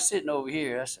nobody sitting over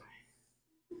here. That's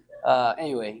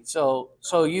anyway, so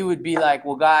you would be like,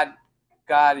 well,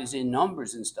 God is in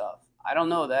numbers and stuff. I don't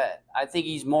know that. I think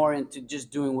he's more into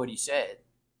just doing what he said.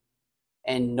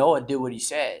 And Noah did what he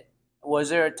said. Was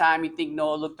there a time you think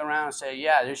Noah looked around and said,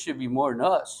 yeah, there should be more than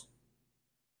us?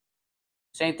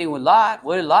 Same thing with Lot.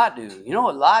 What did Lot do? You know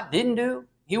what Lot didn't do?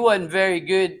 He wasn't very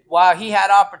good. While he had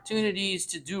opportunities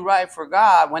to do right for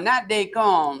God, when that day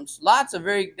comes,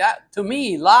 to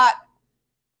me, Lot,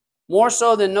 more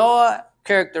so than Noah,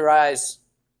 characterized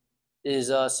is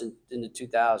us in the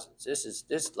 2000s. This is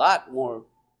a lot more,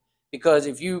 because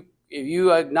if you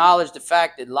acknowledge the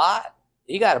fact that Lot,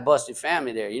 he got a busted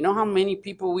family there. You know how many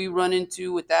people we run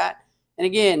into with that? And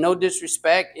again, no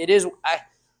disrespect. It is.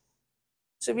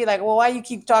 So be like, well, why you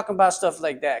keep talking about stuff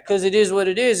like that? Because it is what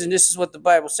it is, and this is what the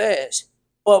Bible says.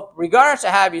 But regardless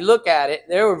of how you look at it,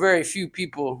 there were very few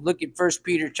people. Look at 1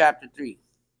 Peter chapter 3.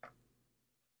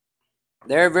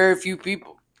 There are very few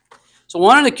people. So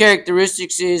one of the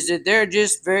characteristics is that there are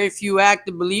just very few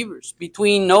active believers.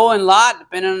 Between Noah and Lot,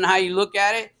 depending on how you look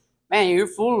at it, man, you're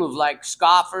full of like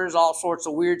scoffers, all sorts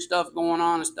of weird stuff going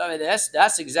on and stuff.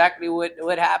 That's exactly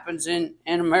what happens in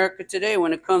America today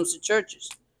when it comes to churches.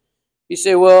 You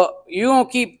say, well, you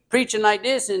won't keep preaching like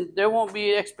this and there won't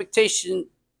be an expectation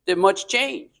that much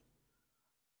change.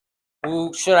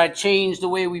 Well, should I change the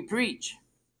way we preach?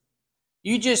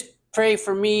 You just pray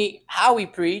for me how we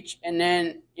preach, and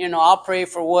then, you know, I'll pray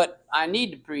for what I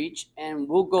need to preach, and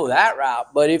we'll go that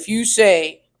route. But if you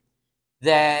say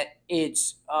that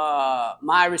it's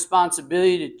my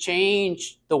responsibility to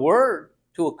change the word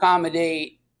to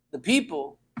accommodate the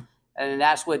people, and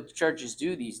that's what churches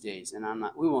do these days, and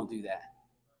we won't do that.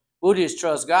 We'll just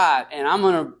trust God, and I'm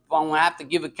gonna have to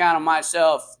give account of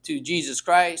myself to Jesus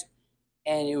Christ.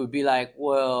 And it would be like,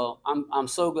 well, I'm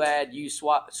so glad you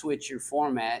switch your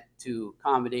format to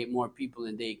accommodate more people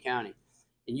in Dade County,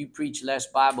 and you preach less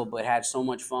Bible but had so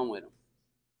much fun with them.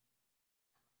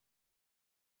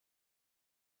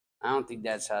 I don't think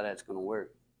that's how that's going to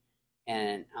work,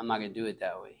 and I'm not going to do it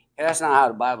that way. That's not how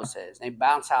the Bible says. They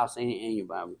bounce house in your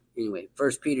Bible. Anyway,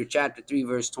 1 Peter chapter 3,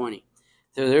 verse 20.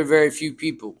 So there are very few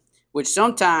people, which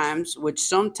sometime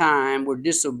were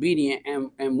disobedient,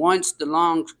 and once the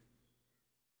long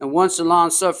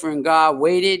suffering God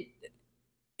waited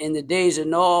in the days of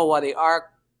Noah while the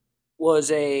ark was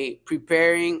a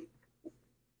preparing,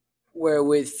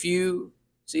 wherewith few,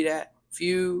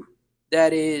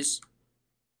 that is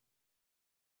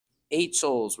 8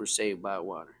 souls were saved by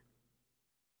water.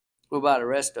 What about the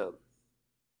rest of them?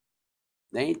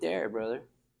 They ain't there, brother.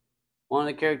 One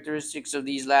of the characteristics of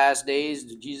these last days,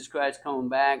 Jesus Christ coming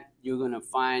back, you're going to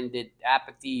find that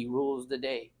apathy rules the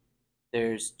day.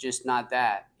 There's just not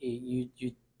that.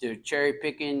 They're cherry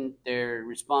picking their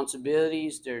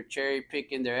responsibilities. They're cherry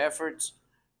picking their efforts,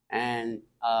 and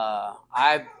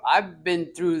I've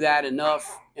been through that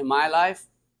enough in my life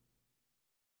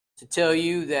to tell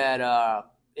you that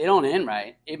it don't end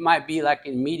right. It might be like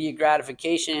immediate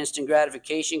gratification, instant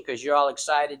gratification, because you're all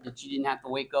excited that you didn't have to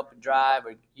wake up and drive,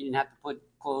 or you didn't have to put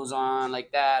clothes on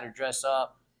like that or dress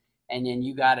up, and then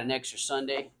you got an extra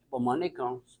Sunday. But Monday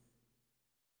comes.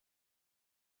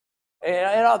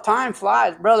 It all time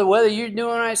flies, brother. Whether you're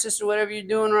doing right, sister, whatever you're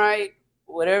doing right,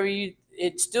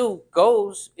 it still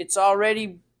goes. It's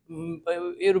already,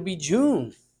 it'll be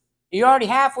June. You're already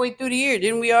halfway through the year.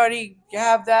 Didn't we already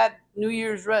have that New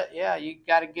Year's, yeah, you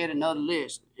got to get another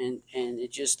list. And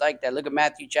it's just like that. Look at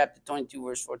Matthew chapter 22,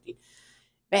 verse 14.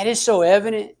 Man, it's so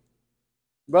evident.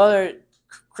 Brother,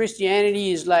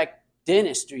 Christianity is like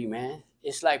dentistry, man.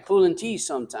 It's like pulling teeth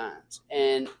sometimes.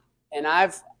 And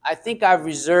I think I've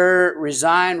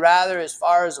resigned rather as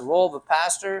far as the role of a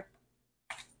pastor.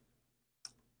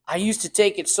 I used to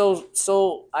take it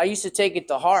I used to take it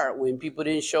to heart when people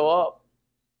didn't show up.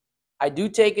 I do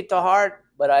take it to heart,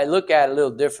 but I look at it a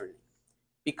little differently.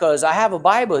 Because I have a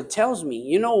Bible that tells me,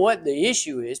 you know what the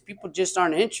issue is? People just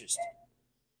aren't interested.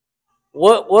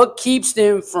 What keeps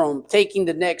them from taking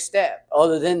the next step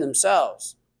other than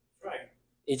themselves? Right.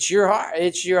 It's your heart.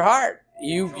 It's your heart.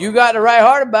 You got the right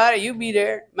heart about it, you be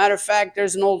there. Matter of fact,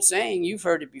 there's an old saying. You've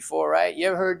heard it before, right? You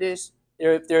ever heard this?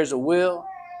 If there's a will,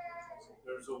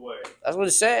 there's a way. That's what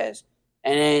it says.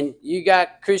 And then you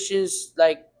got Christians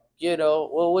like,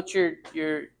 well, what's your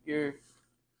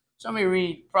somebody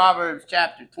read Proverbs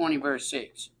chapter 20, verse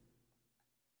 6.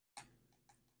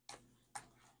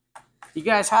 You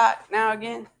guys hot now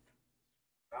again?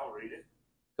 I'll read it.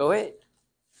 Go ahead.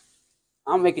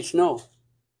 I'll make it snow.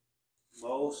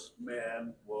 Most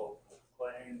men will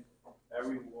proclaim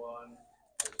everyone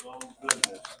his own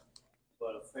goodness,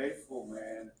 but a faithful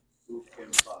man who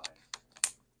can find.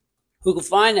 Who can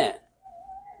find that?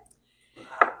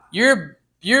 Your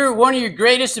one of your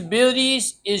greatest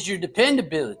abilities is your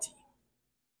dependability,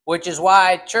 which is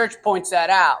why church points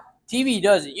that out. TV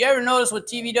does it. You ever notice what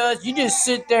TV does? You just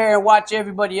sit there and watch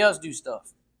everybody else do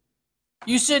stuff.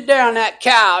 You sit there on that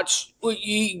couch, you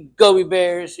eat gummy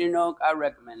bears, I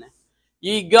recommend that.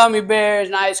 You eat gummy bears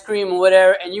and ice cream and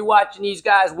whatever, and you're watching these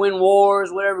guys win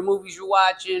wars, whatever movies you're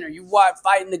watching, or you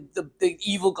fighting the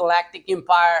evil galactic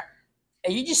empire,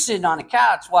 and you're just sitting on the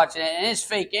couch watching it, and it's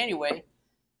fake anyway.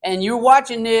 And you're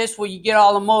watching this where you get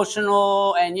all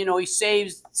emotional, and he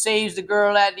saves the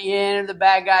girl at the end, and the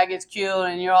bad guy gets killed,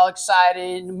 and you're all excited,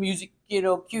 and the music,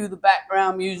 cue the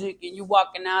background music, and you're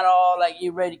walking out all like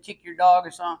you're ready to kick your dog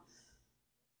or something.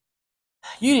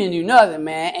 You didn't do nothing,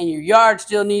 man, and your yard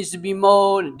still needs to be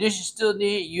mowed, and dishes still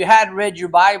need. You hadn't read your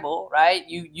Bible, right?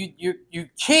 You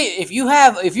kid.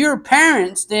 If you're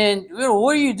parents, then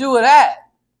what do you do with that?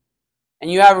 And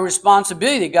you have a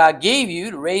responsibility that God gave you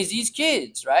to raise these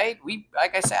kids, right?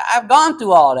 Like I said, I've gone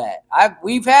through all that.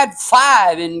 We've had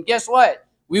 5, and guess what?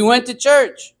 We went to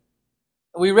church.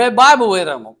 We read Bible with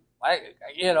them,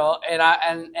 and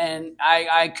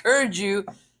I encourage you,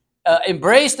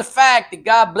 embrace the fact that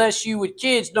God bless you with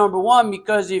kids, number one,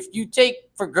 because if you take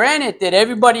for granted that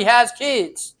everybody has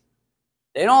kids,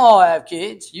 they don't all have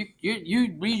kids. You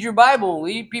read your Bible and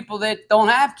read people that don't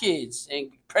have kids and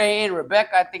praying.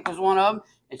 Rebecca, I think, was one of them,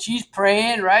 and she's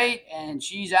praying, right? And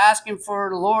she's asking for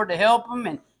the Lord to help them,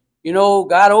 and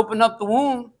God opened up the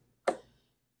womb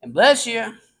and bless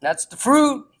you. That's the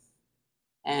fruit.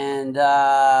 And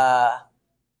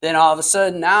then all of a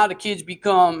sudden, now the kids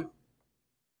become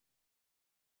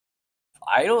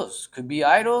idols. Could be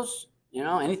idols.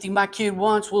 Anything my kid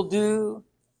wants, we'll do.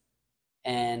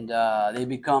 And they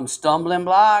become stumbling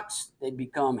blocks. They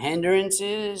become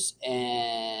hindrances.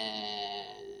 And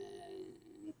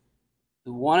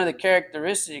one of the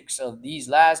characteristics of these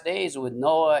last days with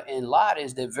Noah and Lot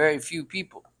is that very few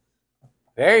people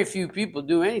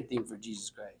do anything for Jesus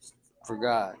Christ, for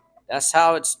God. That's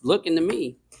how it's looking to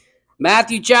me.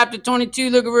 Matthew chapter 22,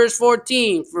 look at verse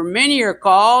 14. For many are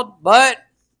called, but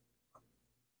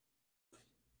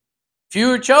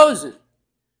few are chosen.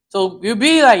 So you'll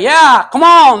be like, yeah, come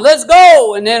on, let's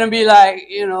go. And then it'll be like,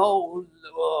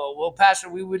 well, Pastor,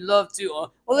 we would love to.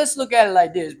 Well, let's look at it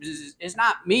like this. It's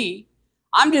not me.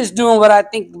 I'm just doing what I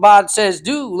think God says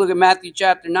do. Look at Matthew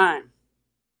chapter 9.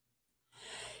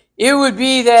 It would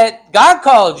be that God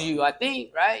called you, I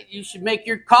think, right? You should make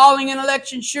your calling and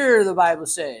election sure, the Bible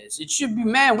says. It should be,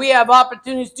 man, we have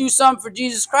opportunities to do something for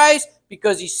Jesus Christ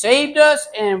because he saved us,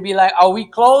 and be like, are we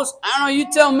close? I don't know,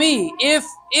 you tell me. If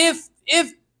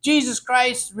Jesus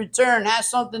Christ's return has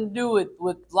something to do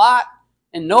with Lot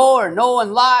and Noah, or Noah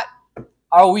and Lot,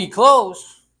 are we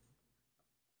close?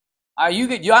 Are you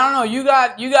good? I don't know.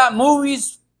 You got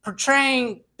movies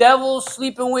portraying devils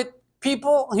sleeping with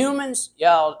people, humans,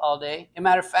 yeah, all day. As a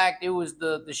matter of fact, it was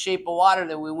the Shape of Water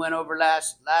that we went over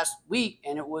last week,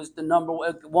 and it was the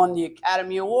won the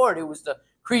Academy Award. It was the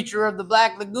Creature of the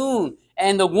Black Lagoon,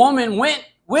 and the woman went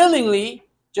willingly,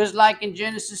 just like in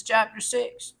Genesis chapter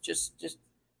 6.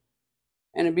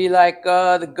 And it'd be like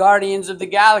the Guardians of the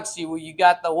Galaxy, where you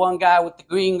got the one guy with the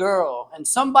green girl, and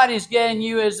somebody's getting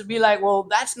you as to be like, well,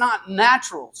 that's not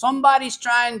natural. Somebody's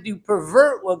trying to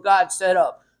pervert what God set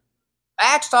up.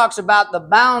 Acts talks about the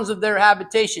bounds of their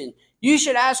habitation. You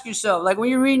should ask yourself, like when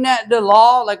you're reading the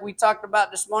law, like we talked about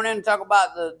this morning, and talk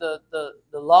about the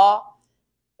law.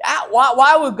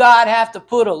 Why would God have to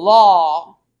put a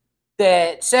law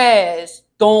that says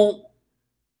don't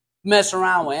mess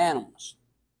around with animals?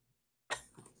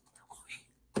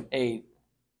 Hey,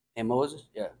 Moses,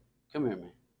 yeah, come here,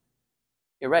 man.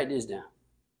 Here, write this down.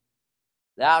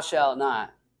 Thou shalt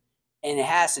not. And it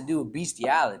has to do with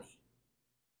bestiality.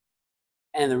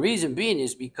 And the reason being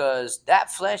is because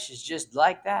that flesh is just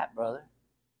like that, brother.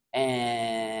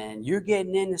 And you're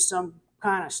getting into some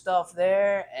kind of stuff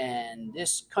there. And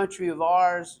this country of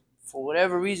ours, for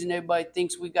whatever reason, everybody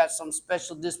thinks we got some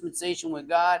special dispensation with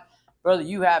God. Brother,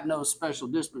 you have no special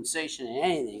dispensation in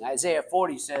anything. Isaiah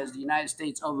 40 says the United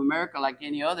States of America, like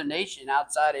any other nation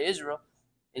outside of Israel,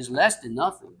 is less than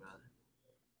nothing, brother.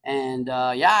 And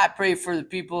yeah, I pray for the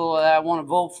people that I want to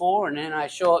vote for, and then I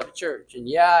show up to church. And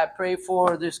yeah, I pray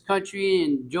for this country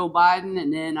and Joe Biden,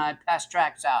 and then I pass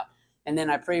tracts out. And then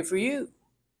I pray for you.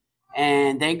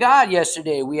 And thank God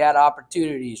yesterday we had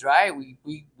opportunities, right?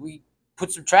 We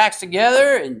put some tracts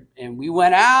together, and we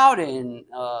went out and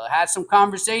had some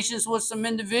conversations with some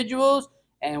individuals.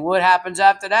 And what happens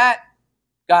after that?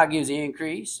 God gives the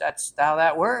increase. That's how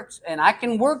that works. And I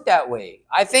can work that way.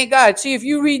 I thank God. See, if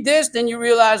you read this, then you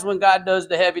realize when God does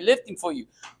the heavy lifting for you.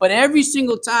 But every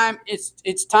single time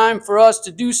it's time for us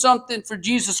to do something for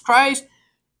Jesus Christ,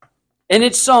 and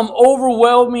it's some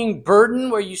overwhelming burden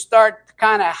where you start to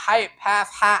kind of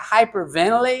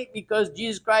hyperventilate because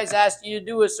Jesus Christ asked you to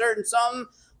do a certain something.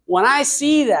 When I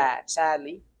see that,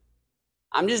 sadly,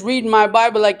 I'm just reading my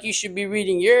Bible like you should be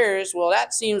reading yours. Well,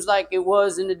 that seems like it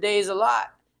was in the days of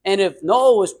Lot. And if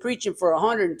Noah was preaching for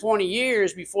 120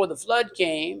 years before the flood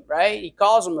came, right, he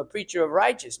calls him a preacher of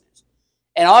righteousness.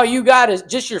 And all you got is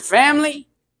just your family,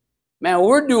 man,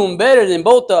 we're doing better than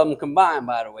both of them combined,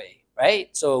 by the way,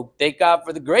 right? So thank God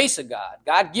for the grace of God.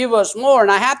 God give us more. And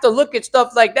I have to look at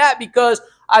stuff like that because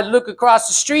I look across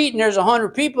the street and there's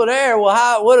 100 people there.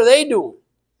 Well, what are they doing?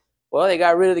 Well, they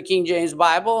got rid of the King James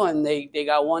Bible, and they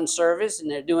got one service, and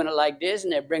they're doing it like this,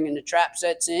 and they're bringing the trap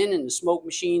sets in and the smoke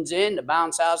machines in, the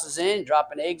bounce houses in,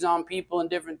 dropping eggs on people and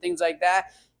different things like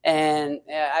that. And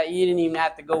you didn't even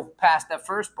have to go past that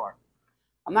first part.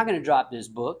 I'm not going to drop this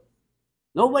book.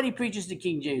 Nobody preaches the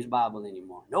King James Bible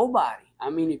anymore. Nobody. I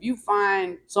mean, if you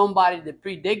find somebody that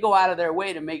they go out of their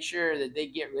way to make sure that they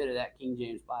get rid of that King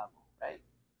James Bible, right?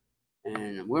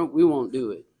 And we won't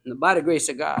do it. And by the grace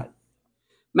of God.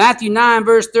 Matthew 9,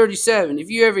 verse 37. If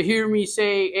you ever hear me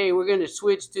say, hey, we're going to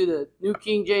switch to the New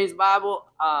King James Bible,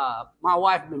 my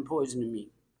wife has been poisoning me.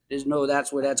 Just know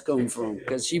that's where that's coming from,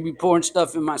 because she be pouring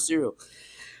stuff in my cereal.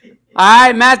 All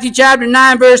right, Matthew chapter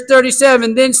 9, verse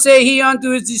 37. Then say he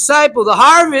unto his disciple, the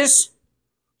harvest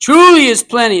truly is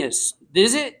plenteous.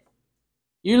 Is it?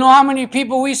 You know how many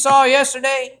people we saw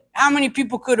yesterday? How many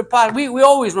people could have possibly? We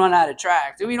always run out of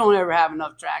tracks. We don't ever have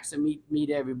enough tracks to meet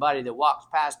everybody that walks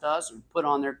past us or put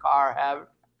on their car or have it.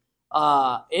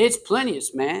 It's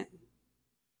plenteous, man.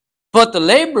 But the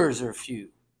laborers are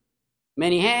few.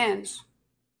 Many hands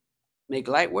make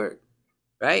light work.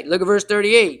 Right? Look at verse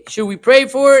 38. Should we pray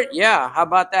for it? Yeah, how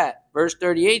about that? Verse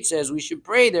 38 says we should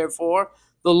pray, therefore,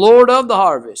 the Lord of the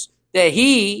harvest, that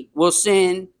he will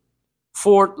send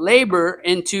forth labor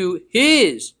into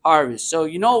his harvest. So,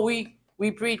 you know, we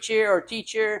preach here or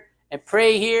teach here and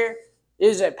pray here.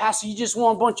 Is that, Pastor, you just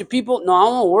want a bunch of people? No, I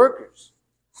want workers.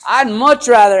 I'd much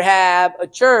rather have a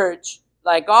church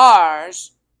like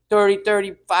ours, 30,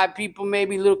 35 people,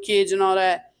 maybe little kids and all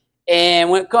that. And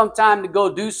when it comes time to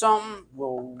go do something,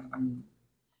 well,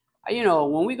 you know,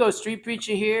 when we go street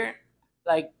preaching here,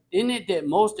 like, isn't it that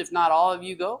most, if not all of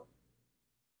you go?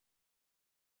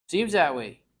 Seems that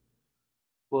way.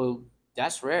 Well,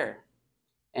 that's rare.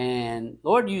 And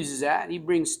Lord uses that. He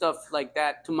brings stuff like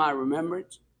that to my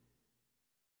remembrance.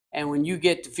 And when you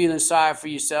get to feeling sorry for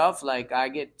yourself, like I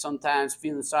get sometimes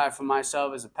feeling sorry for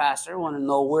myself as a pastor, I want to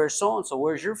know where's so-and-so,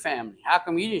 where's your family? How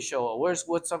come you didn't show up?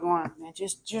 What's up going on? Man,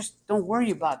 just don't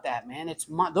worry about that, man.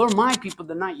 They're my people,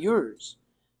 they're not yours.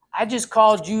 I just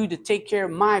called you to take care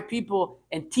of my people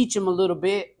and teach them a little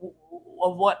bit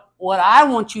of what I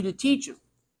want you to teach them.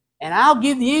 And I'll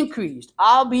give the increase.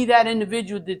 I'll be that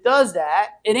individual that does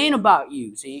that. It ain't about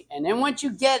you, see? And then once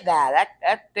you get that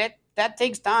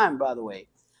takes time, by the way.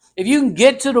 If you can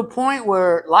get to the point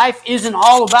where life isn't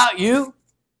all about you,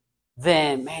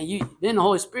 then, man, then the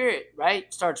Holy Spirit,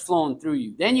 right, starts flowing through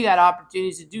you. Then you got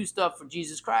opportunities to do stuff for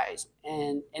Jesus Christ.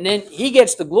 And then he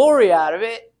gets the glory out of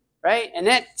it, right? And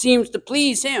that seems to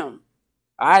please him.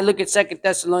 All right, look at 2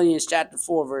 Thessalonians chapter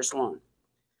 4, verse 1.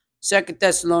 Second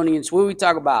Thessalonians, what do we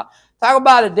talk about? Talk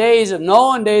about the days of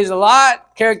Noah and days of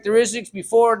Lot, characteristics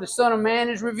before the Son of Man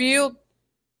is revealed.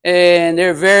 And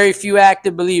there are very few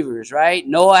active believers, right?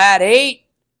 Noah had 8.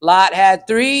 Lot had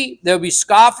 3. There'll be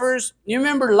scoffers. You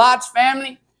remember Lot's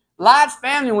family? Lot's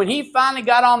family, when he finally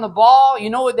got on the ball, you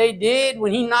know what they did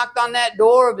when he knocked on that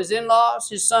door of his in-laws,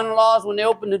 his son-in-laws, when they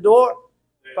opened the door?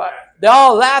 They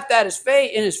all laughed at his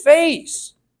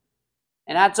face.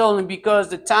 And that's only because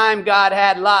the time God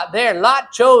had Lot there.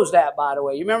 Lot chose that, by the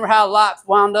way. You remember how Lot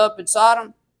wound up in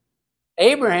Sodom?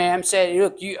 Abraham said,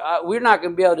 look, we're not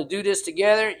going to be able to do this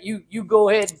together. You go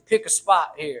ahead and pick a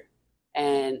spot here.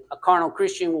 And a carnal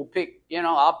Christian will pick,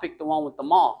 I'll pick the one with the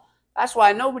mall. That's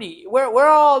why where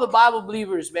are all the Bible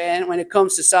believers, man, when it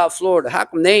comes to South Florida? How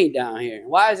come they ain't down here?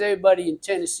 Why is everybody in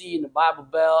Tennessee and the Bible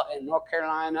Belt and North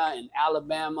Carolina and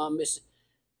Alabama, Mississippi?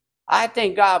 I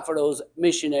thank God for those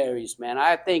missionaries, man.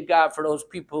 I thank God for those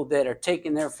people that are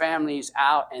taking their families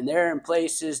out and they're in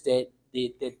places that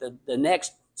the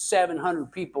next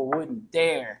 700 people wouldn't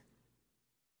dare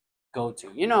go to.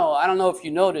 I don't know if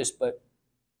you noticed, but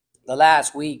the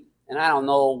last week, and I don't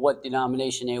know what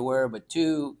denomination they were, but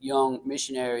 2 young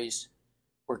missionaries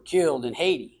were killed in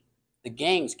Haiti. The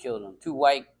gangs killed them. 2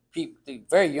 white people,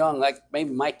 very young, like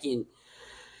maybe Mikey and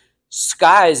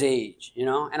Sky's age,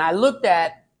 And I looked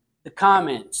at the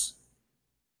comments,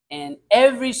 and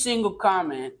every single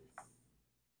comment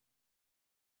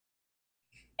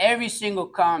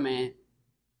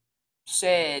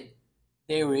said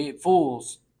they were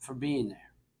fools for being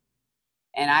there.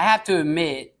 And I have to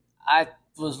admit, I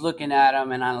was looking at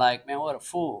them and I'm like, man, what a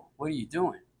fool. What are you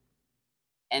doing?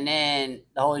 And then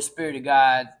the Holy Spirit of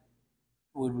God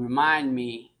would reminded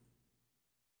me,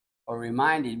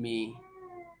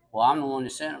 well, I'm the one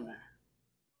that sent them there.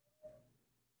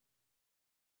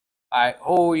 All right,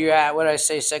 who you at? What did I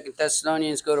say? 2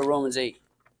 Thessalonians, go to Romans 8.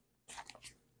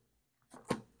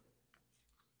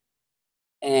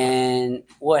 And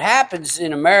what happens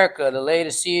in America, the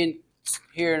Laodicean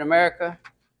here in America,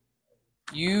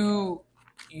 we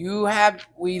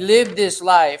live this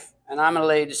life, and I'm a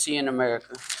Laodicean in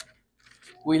America.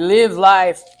 We live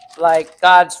life like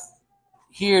God's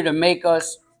here to make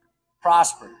us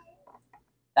prosper.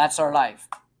 That's our life.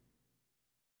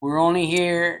 We're only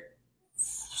here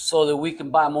so that we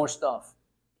can buy more stuff.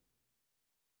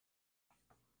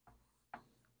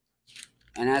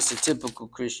 And that's the typical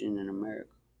Christian in America.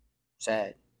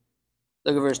 Sad.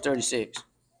 Look at verse 36.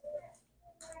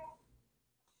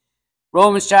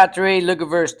 Romans chapter 8, look at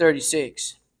verse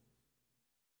 36.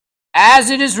 As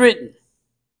it is written,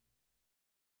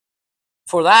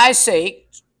 for thy sake,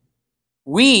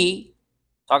 we,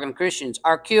 talking to Christians,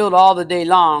 are killed all the day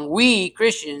long. We,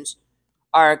 Christians,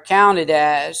 are accounted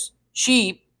as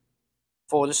sheep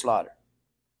for the slaughter.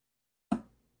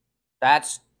 That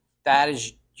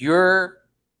is your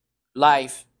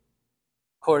life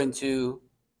according to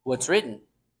what's written.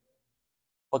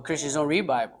 But Christians don't read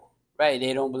Bible, right?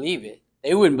 They don't believe it.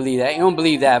 They wouldn't believe that. You don't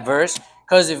believe that verse.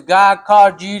 Because if God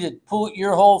called you to put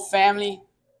your whole family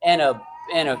in a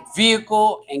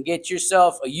vehicle and get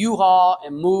yourself a U-Haul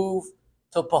and move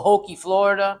to Pahokee,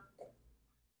 Florida,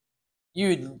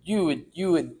 you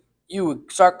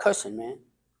would start cussing, man.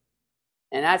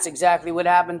 And that's exactly what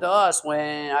happened to us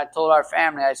when I told our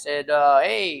family. I said,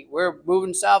 hey, we're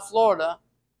moving to South Florida.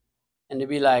 And they'd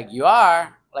be like, you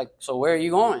are? Like, so where are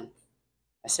you going?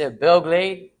 I said,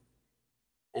 Belgrade.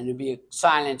 And there'd be a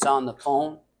silence on the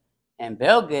phone. And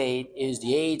Belgrade is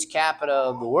the AIDS capita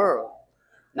of the world.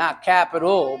 Not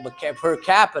capital, but per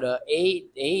capita. The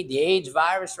AIDS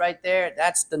virus right there,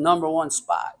 that's the #1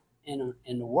 spot in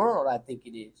the world, I think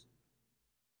it is.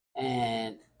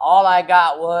 And all I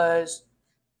got was,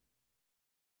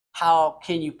 how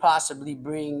can you possibly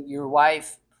bring your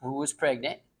wife, who was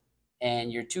pregnant,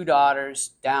 and your 2 daughters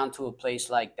down to a place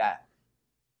like that?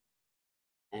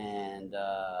 And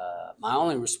my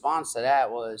only response to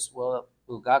that was, well,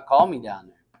 God called me down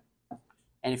there.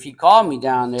 And if he called me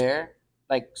down there,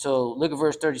 so look at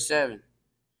verse 37.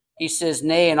 He says,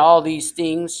 nay, in all these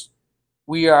things,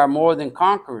 we are more than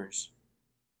conquerors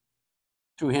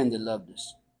through him that loved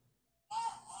us.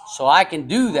 So I can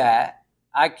do that.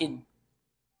 I can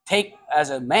take, as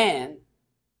a man,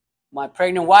 my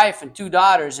pregnant wife and 2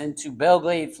 daughters into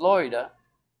Belgrade, Florida,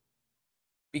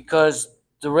 because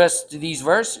the rest of these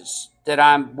verses that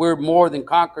we're more than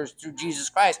conquerors through Jesus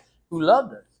Christ, who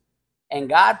loved us, and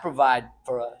God provided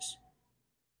for us.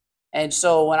 And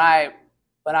so when I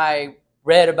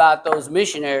read about those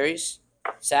missionaries,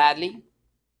 sadly,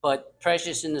 but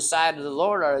precious in the sight of the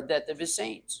Lord are the death of his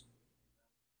saints.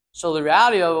 So the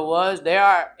reality of it was, they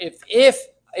are, if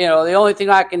the only thing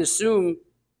I can assume,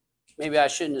 maybe I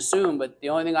shouldn't assume, but the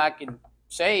only thing I can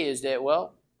say is that,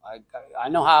 well, I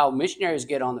know how missionaries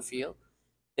get on the field.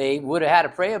 They would have had to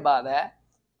pray about that.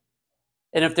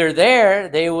 And if they're there,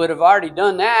 they would have already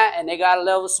done that, and they got a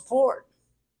level of support.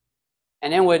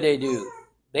 And then what did they do?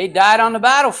 They died on the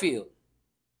battlefield.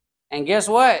 And guess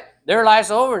what? Their life's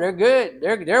over. They're good.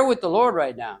 They're with the Lord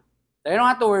right now. They don't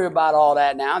have to worry about all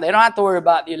that now. They don't have to worry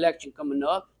about the election coming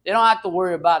up. They don't have to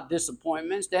worry about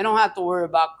disappointments. They don't have to worry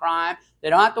about crime. They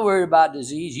don't have to worry about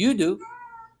disease. You do.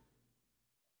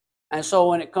 And so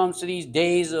when it comes to these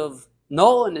days of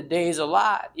no and the days of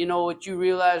lot, you know what you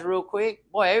realize real quick?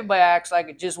 Boy, everybody acts like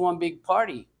it's just one big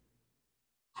party.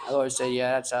 The Lord said,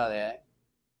 yeah, that's how they act.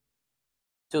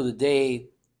 Till the day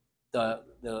the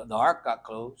ark got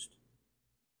closed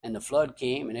and the flood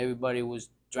came and everybody was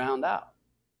drowned out.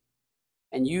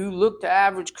 And you look to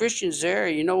average Christians there,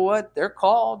 you know what? They're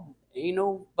called. Ain't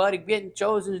nobody getting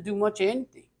chosen to do much of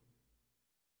anything.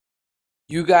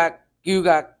 You got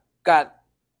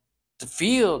the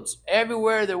fields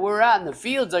everywhere that we're at, and the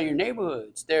fields are your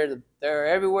neighborhoods. They're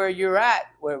everywhere you're at,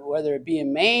 whether it be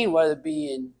in Maine, whether it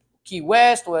be in Key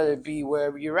West, whether it be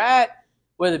wherever you're at,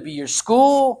 whether it be your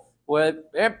school,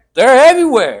 they're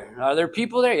everywhere. Are there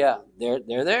people there? Yeah,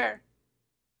 they're there.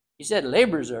 He said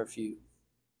laborers are few.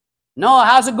 No,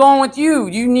 how's it going with you?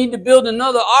 You need to build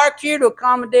another ark here to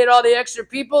accommodate all the extra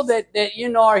people that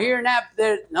are here and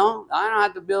that. No, I don't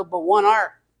have to build but one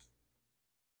ark.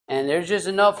 And there's just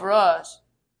enough for us.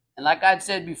 And like I'd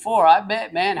said before, I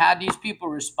bet, man, had these people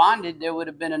responded, there would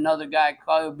have been another guy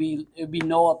called, it would be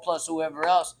Noah plus whoever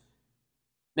else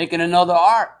making another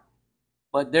ark.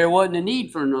 But there wasn't a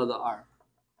need for another ark.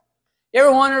 You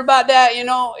ever wonder about that? You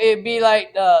know, it'd be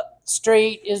like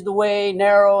straight is the way,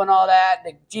 narrow and all that.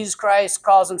 Jesus Christ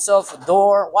calls himself a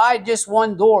door. Why just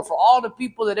one door? For all the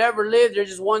people that ever lived, there's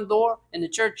just one door. In the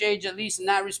church age, at least in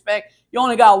that respect, you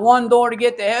only got one door to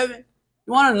get to heaven.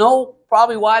 You want to know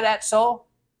probably why that's so?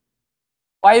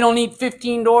 Why you don't need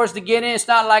 15 doors to get in? It's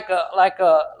not like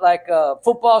a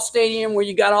football stadium where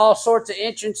you got all sorts of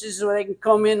entrances where they can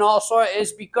come in all sorts.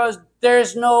 It's because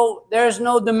there's no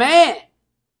demand.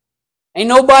 Ain't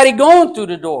nobody going through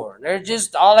the door. There's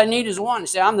just, all I need is one.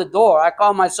 Say, I'm the door. I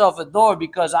call myself a door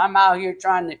because I'm out here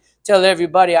trying to tell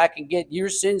everybody your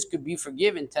sins could be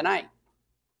forgiven tonight.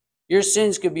 Your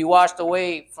sins could be washed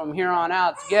away from here on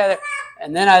out together.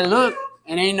 And then I look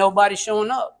and ain't nobody showing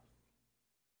up.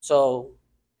 So,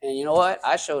 and you know what?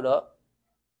 I showed up.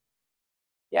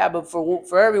 Yeah, but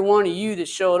for every one of you that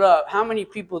showed up, how many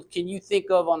people can you think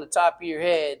of on the top of your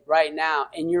head right now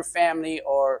in your family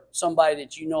or somebody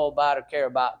that you know about or care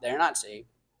about? They're not saved.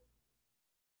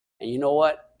 And you know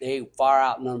what? They far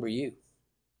outnumber you.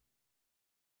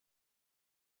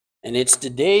 And it's the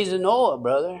days of Noah,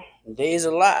 brother. The days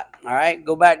of Lot. All right,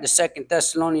 go back to 2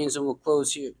 Thessalonians and we'll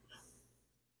close here.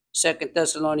 2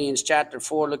 Thessalonians chapter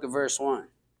 4, look at verse 1.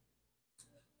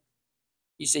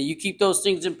 You say, you keep those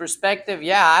things in perspective?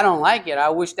 Yeah, I don't like it. I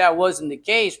wish that wasn't the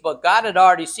case, but God had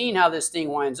already seen how this thing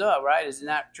winds up, right? Isn't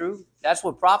that true? That's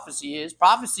what prophecy is.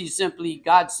 Prophecy is simply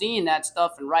God seeing that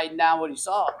stuff and writing down what he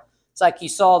saw. It's like he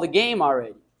saw the game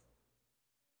already.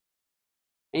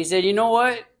 And he said, you know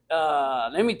what?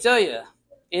 Let me tell you,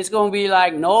 it's going to be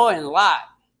like Noah and Lot.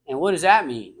 And what does that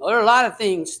mean? Well, there are a lot of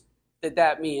things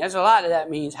that means. There's a lot that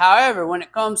means. However, when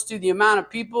it comes to the amount of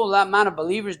people, the amount of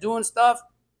believers doing stuff,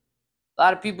 a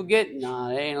lot of people there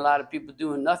ain't a lot of people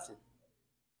doing nothing.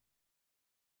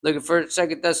 Look at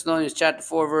 2 Thessalonians chapter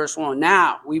 4, verse 1.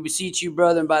 Now, we beseech you,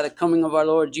 brethren, by the coming of our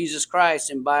Lord Jesus Christ,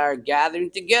 and by our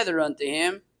gathering together unto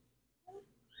him,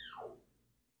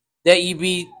 that ye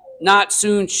be not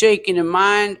soon shaken in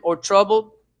mind or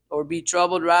troubled, or be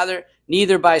troubled rather,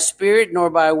 neither by spirit,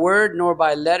 nor by word, nor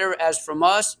by letter, as from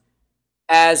us,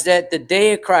 as that the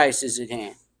day of Christ is at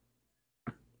hand.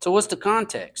 So what's the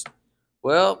context?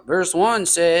 Well, verse 1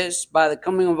 says, by the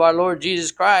coming of our Lord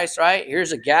Jesus Christ, right?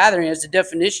 Here's a gathering, as the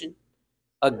definition.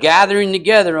 A gathering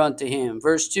together unto him.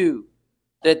 Verse 2,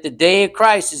 that the day of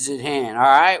Christ is at hand. All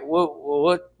right,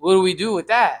 what do we do with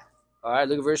that? All right,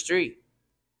 look at verse 3. It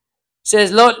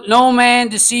says, let no man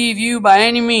deceive you by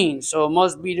any means. So it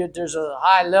must be that there's a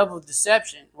high level of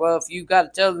deception. Well, if you've got a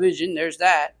television, there's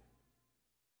that.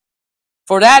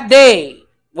 For that day,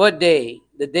 what day?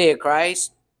 The day of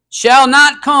Christ, shall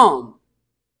not come.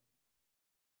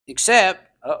 Except,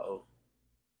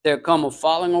 there come a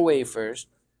falling away first,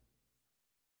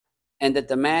 and that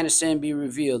the man of sin be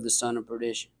revealed, the son of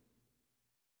perdition.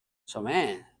 So,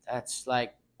 man, that's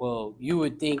like, well, you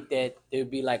would think that there'd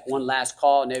be like one last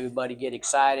call and everybody get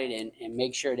excited and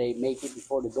make sure they make it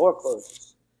before the door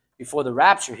closes, before the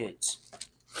rapture hits.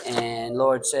 And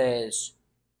Lord says,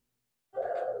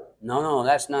 No,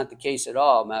 that's not the case at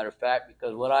all, matter of fact,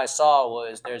 because what I saw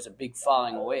was there's a big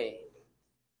falling away.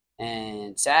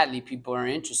 And sadly, people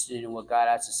aren't interested in what God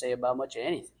has to say about much of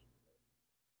anything.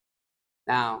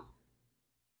 Now,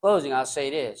 closing, I'll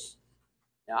say this.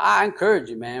 Now, I encourage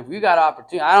you, man, if you got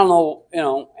opportunity, I don't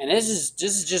know, and this is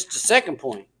just the second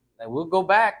point. Like, we'll go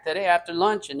back today after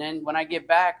lunch, and then when I get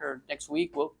back or next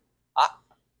week,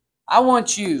 I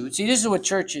want you, see, this is what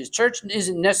church is. Church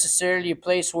isn't necessarily a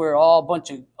place where a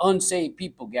bunch of unsaved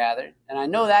people gather. And I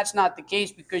know that's not the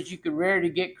case because you could rarely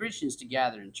get Christians to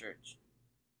gather in church.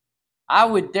 I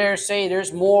would dare say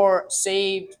there's more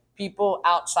saved people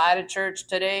outside of church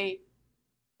today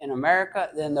in America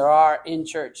than there are in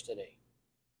church today.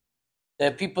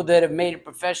 The people that have made a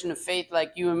profession of faith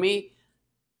like you and me,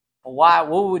 why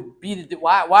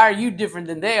are you different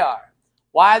than they are?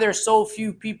 Why are there so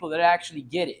few people that actually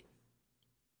get it?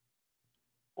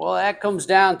 Well, that comes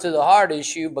down to the heart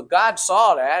issue, but God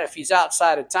saw that. If he's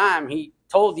outside of time, he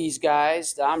told these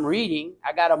guys that I'm reading,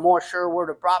 I got a more sure word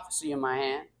of prophecy in my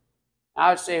hand. I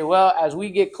would say, well, as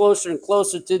we get closer and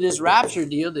closer to this rapture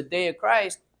deal, the day of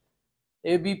Christ,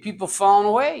 there'd be people falling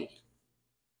away.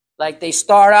 Like they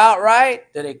start out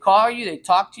right. Do they call you? They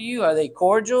talk to you? Are they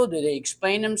cordial? Do they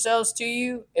explain themselves to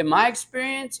you? In my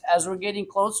experience, as we're getting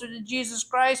closer to Jesus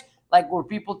Christ, like were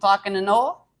people talking to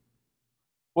Noah?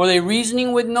 Were they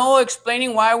reasoning with Noah,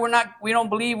 explaining why we don't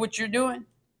believe what you're doing?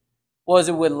 Was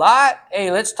it with Lot? Hey,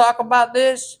 let's talk about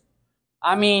this.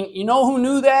 I mean, you know who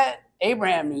knew that?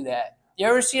 Abraham knew that. You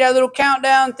ever see that little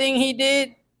countdown thing he did?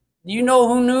 Do you know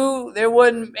who knew there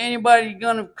wasn't anybody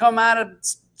going to come out of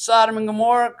Sodom and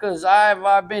Gomorrah? Because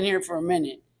I've been here for a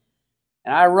minute.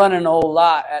 And I run an old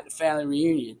lot at the family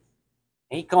reunion.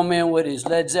 He come in with his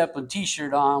Led Zeppelin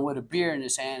t-shirt on with a beer in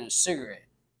his hand and a cigarette.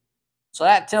 So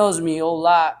that tells me a whole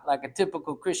lot, like a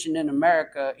typical Christian in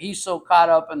America, he's so caught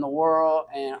up in the world,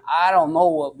 and I don't know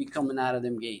what be coming out of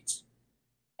them gates.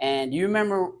 And do you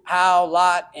remember how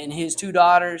Lot and his two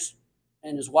daughters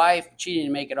and his wife, she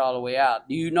didn't make it all the way out.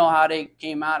 Do you know how they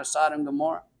came out of Sodom and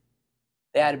Gomorrah?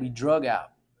 They had to be drug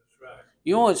out. That's right.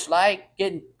 You know what it's like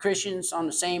getting Christians on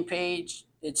the same page?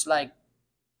 It's like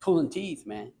pulling teeth,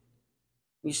 man.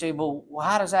 You say, well,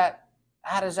 how does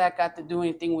that got to do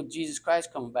anything with Jesus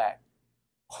Christ coming back?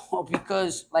 Well,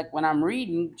 because like when I'm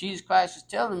reading, Jesus Christ is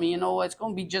telling me, it's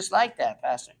going to be just like that,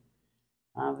 Pastor.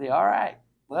 I'll be, all right,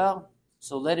 well,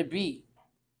 so let it be.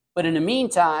 But in the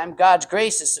meantime, God's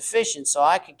grace is sufficient, so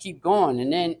I can keep going.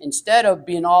 And then instead of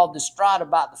being all distraught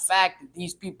about the fact that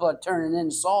these people are turning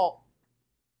into salt,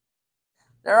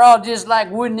 they're all just like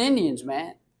wooden Indians,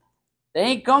 man. They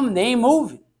ain't coming, they ain't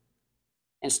moving.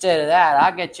 Instead of that,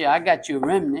 I got you a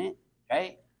remnant,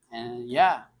 right? And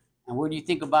yeah, and what do you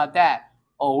think about that?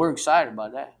 Oh, we're excited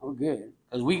about that. We're good.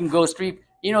 Because we can go street,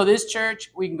 this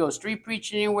church, we can go street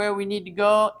preaching anywhere we need to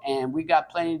go, and we got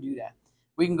plenty to do that.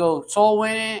 We can go soul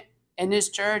winning in this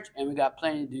church, and we got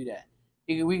plenty to do that.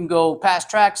 We can go pass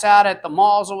tracts out at the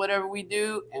malls or whatever we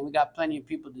do, and we got plenty of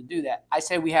people to do that. I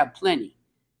say we have plenty.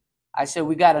 I said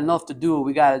we got enough to do what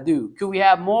we got to do. Could we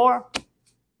have more?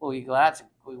 Well, you go,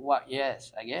 what?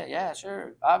 Yes, I guess. Yeah,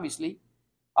 sure, obviously.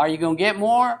 Are you going to get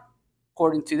more?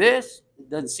 According to this, it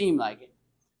doesn't seem like it.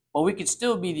 But we could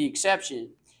still be the exception.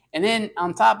 And then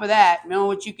on top of that,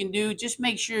 what you can do? Just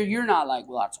make sure you're not like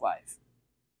Lot's wife.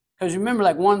 Because remember,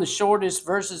 like one of the shortest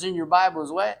verses in your Bible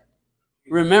is what?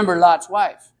 Remember Lot's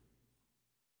wife.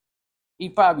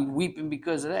 He's probably weeping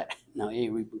because of that. No, he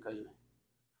ain't weeping because of that.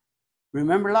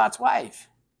 Remember Lot's wife.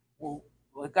 Well,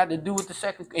 it got to do with the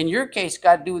second, in your case,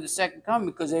 got to do with the second coming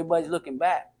because everybody's looking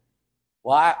back.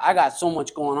 Well, I got so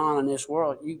much going on in this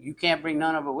world. You can't bring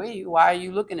none of it with you. Why are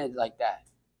you looking at it like that?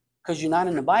 Because you're not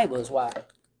in the Bible is why.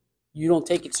 You don't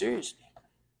take it seriously.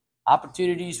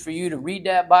 Opportunities for you to read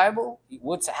that Bible,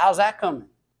 how's that coming?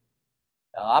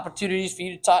 Opportunities for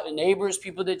you to talk to neighbors,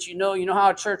 people that you know. You know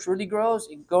how a church really grows?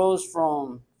 It goes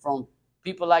from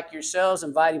people like yourselves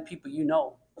inviting people you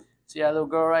know. See that little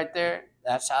girl right there?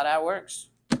 That's how that works.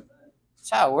 That's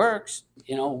how it works.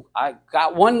 I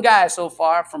got one guy so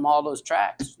far from all those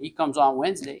tracks. He comes on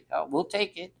Wednesday. We'll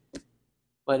take it.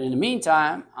 But in the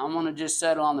meantime, I'm going to just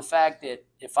settle on the fact that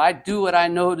if I do what I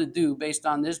know to do based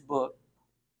on this book,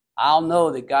 I'll know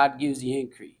that God gives the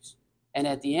increase. And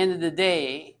at the end of the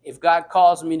day, if God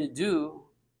calls me to do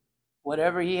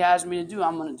whatever he has me to do,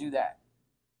 I'm going to do that.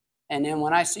 And then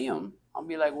when I see him, I'll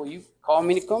be like, well, you called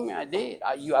me to come here. I did.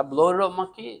 I bloated up my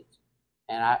kids.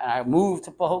 And I moved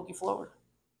to Pahokee, Florida.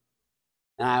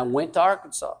 And I went to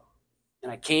Arkansas.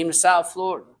 And I came to South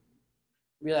Florida.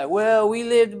 Be like, well, we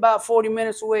lived about 40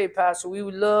 minutes away, Pastor. We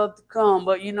would love to come,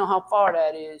 but you know how far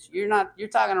that is. You're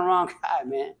talking the wrong guy,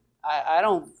 man.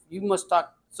 You must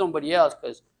talk somebody else,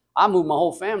 because I moved my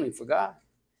whole family for God.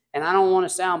 And I don't want to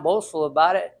sound boastful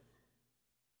about it,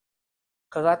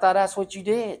 because I thought that's what you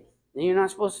did. And you're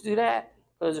not supposed to do that.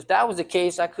 Because if that was the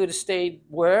case, I could have stayed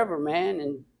wherever, man,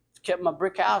 and kept my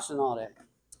brick house and all that.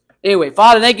 Anyway,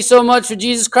 Father, thank you so much for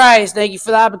Jesus Christ. Thank you for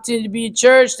the opportunity to be in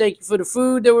church. Thank you for the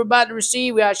food that we're about to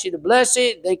receive. We ask you to bless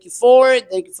it. Thank you for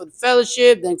it. Thank you for the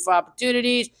fellowship. Thank you for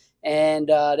opportunities. And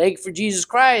thank you for Jesus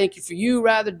Christ. Thank you for you,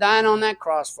 rather, dying on that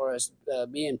cross for us,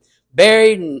 being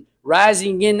buried and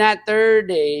rising again that third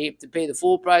day to pay the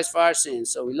full price for our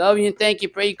sins. So we love you and thank you.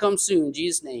 Pray you come soon. In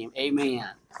Jesus' name, amen.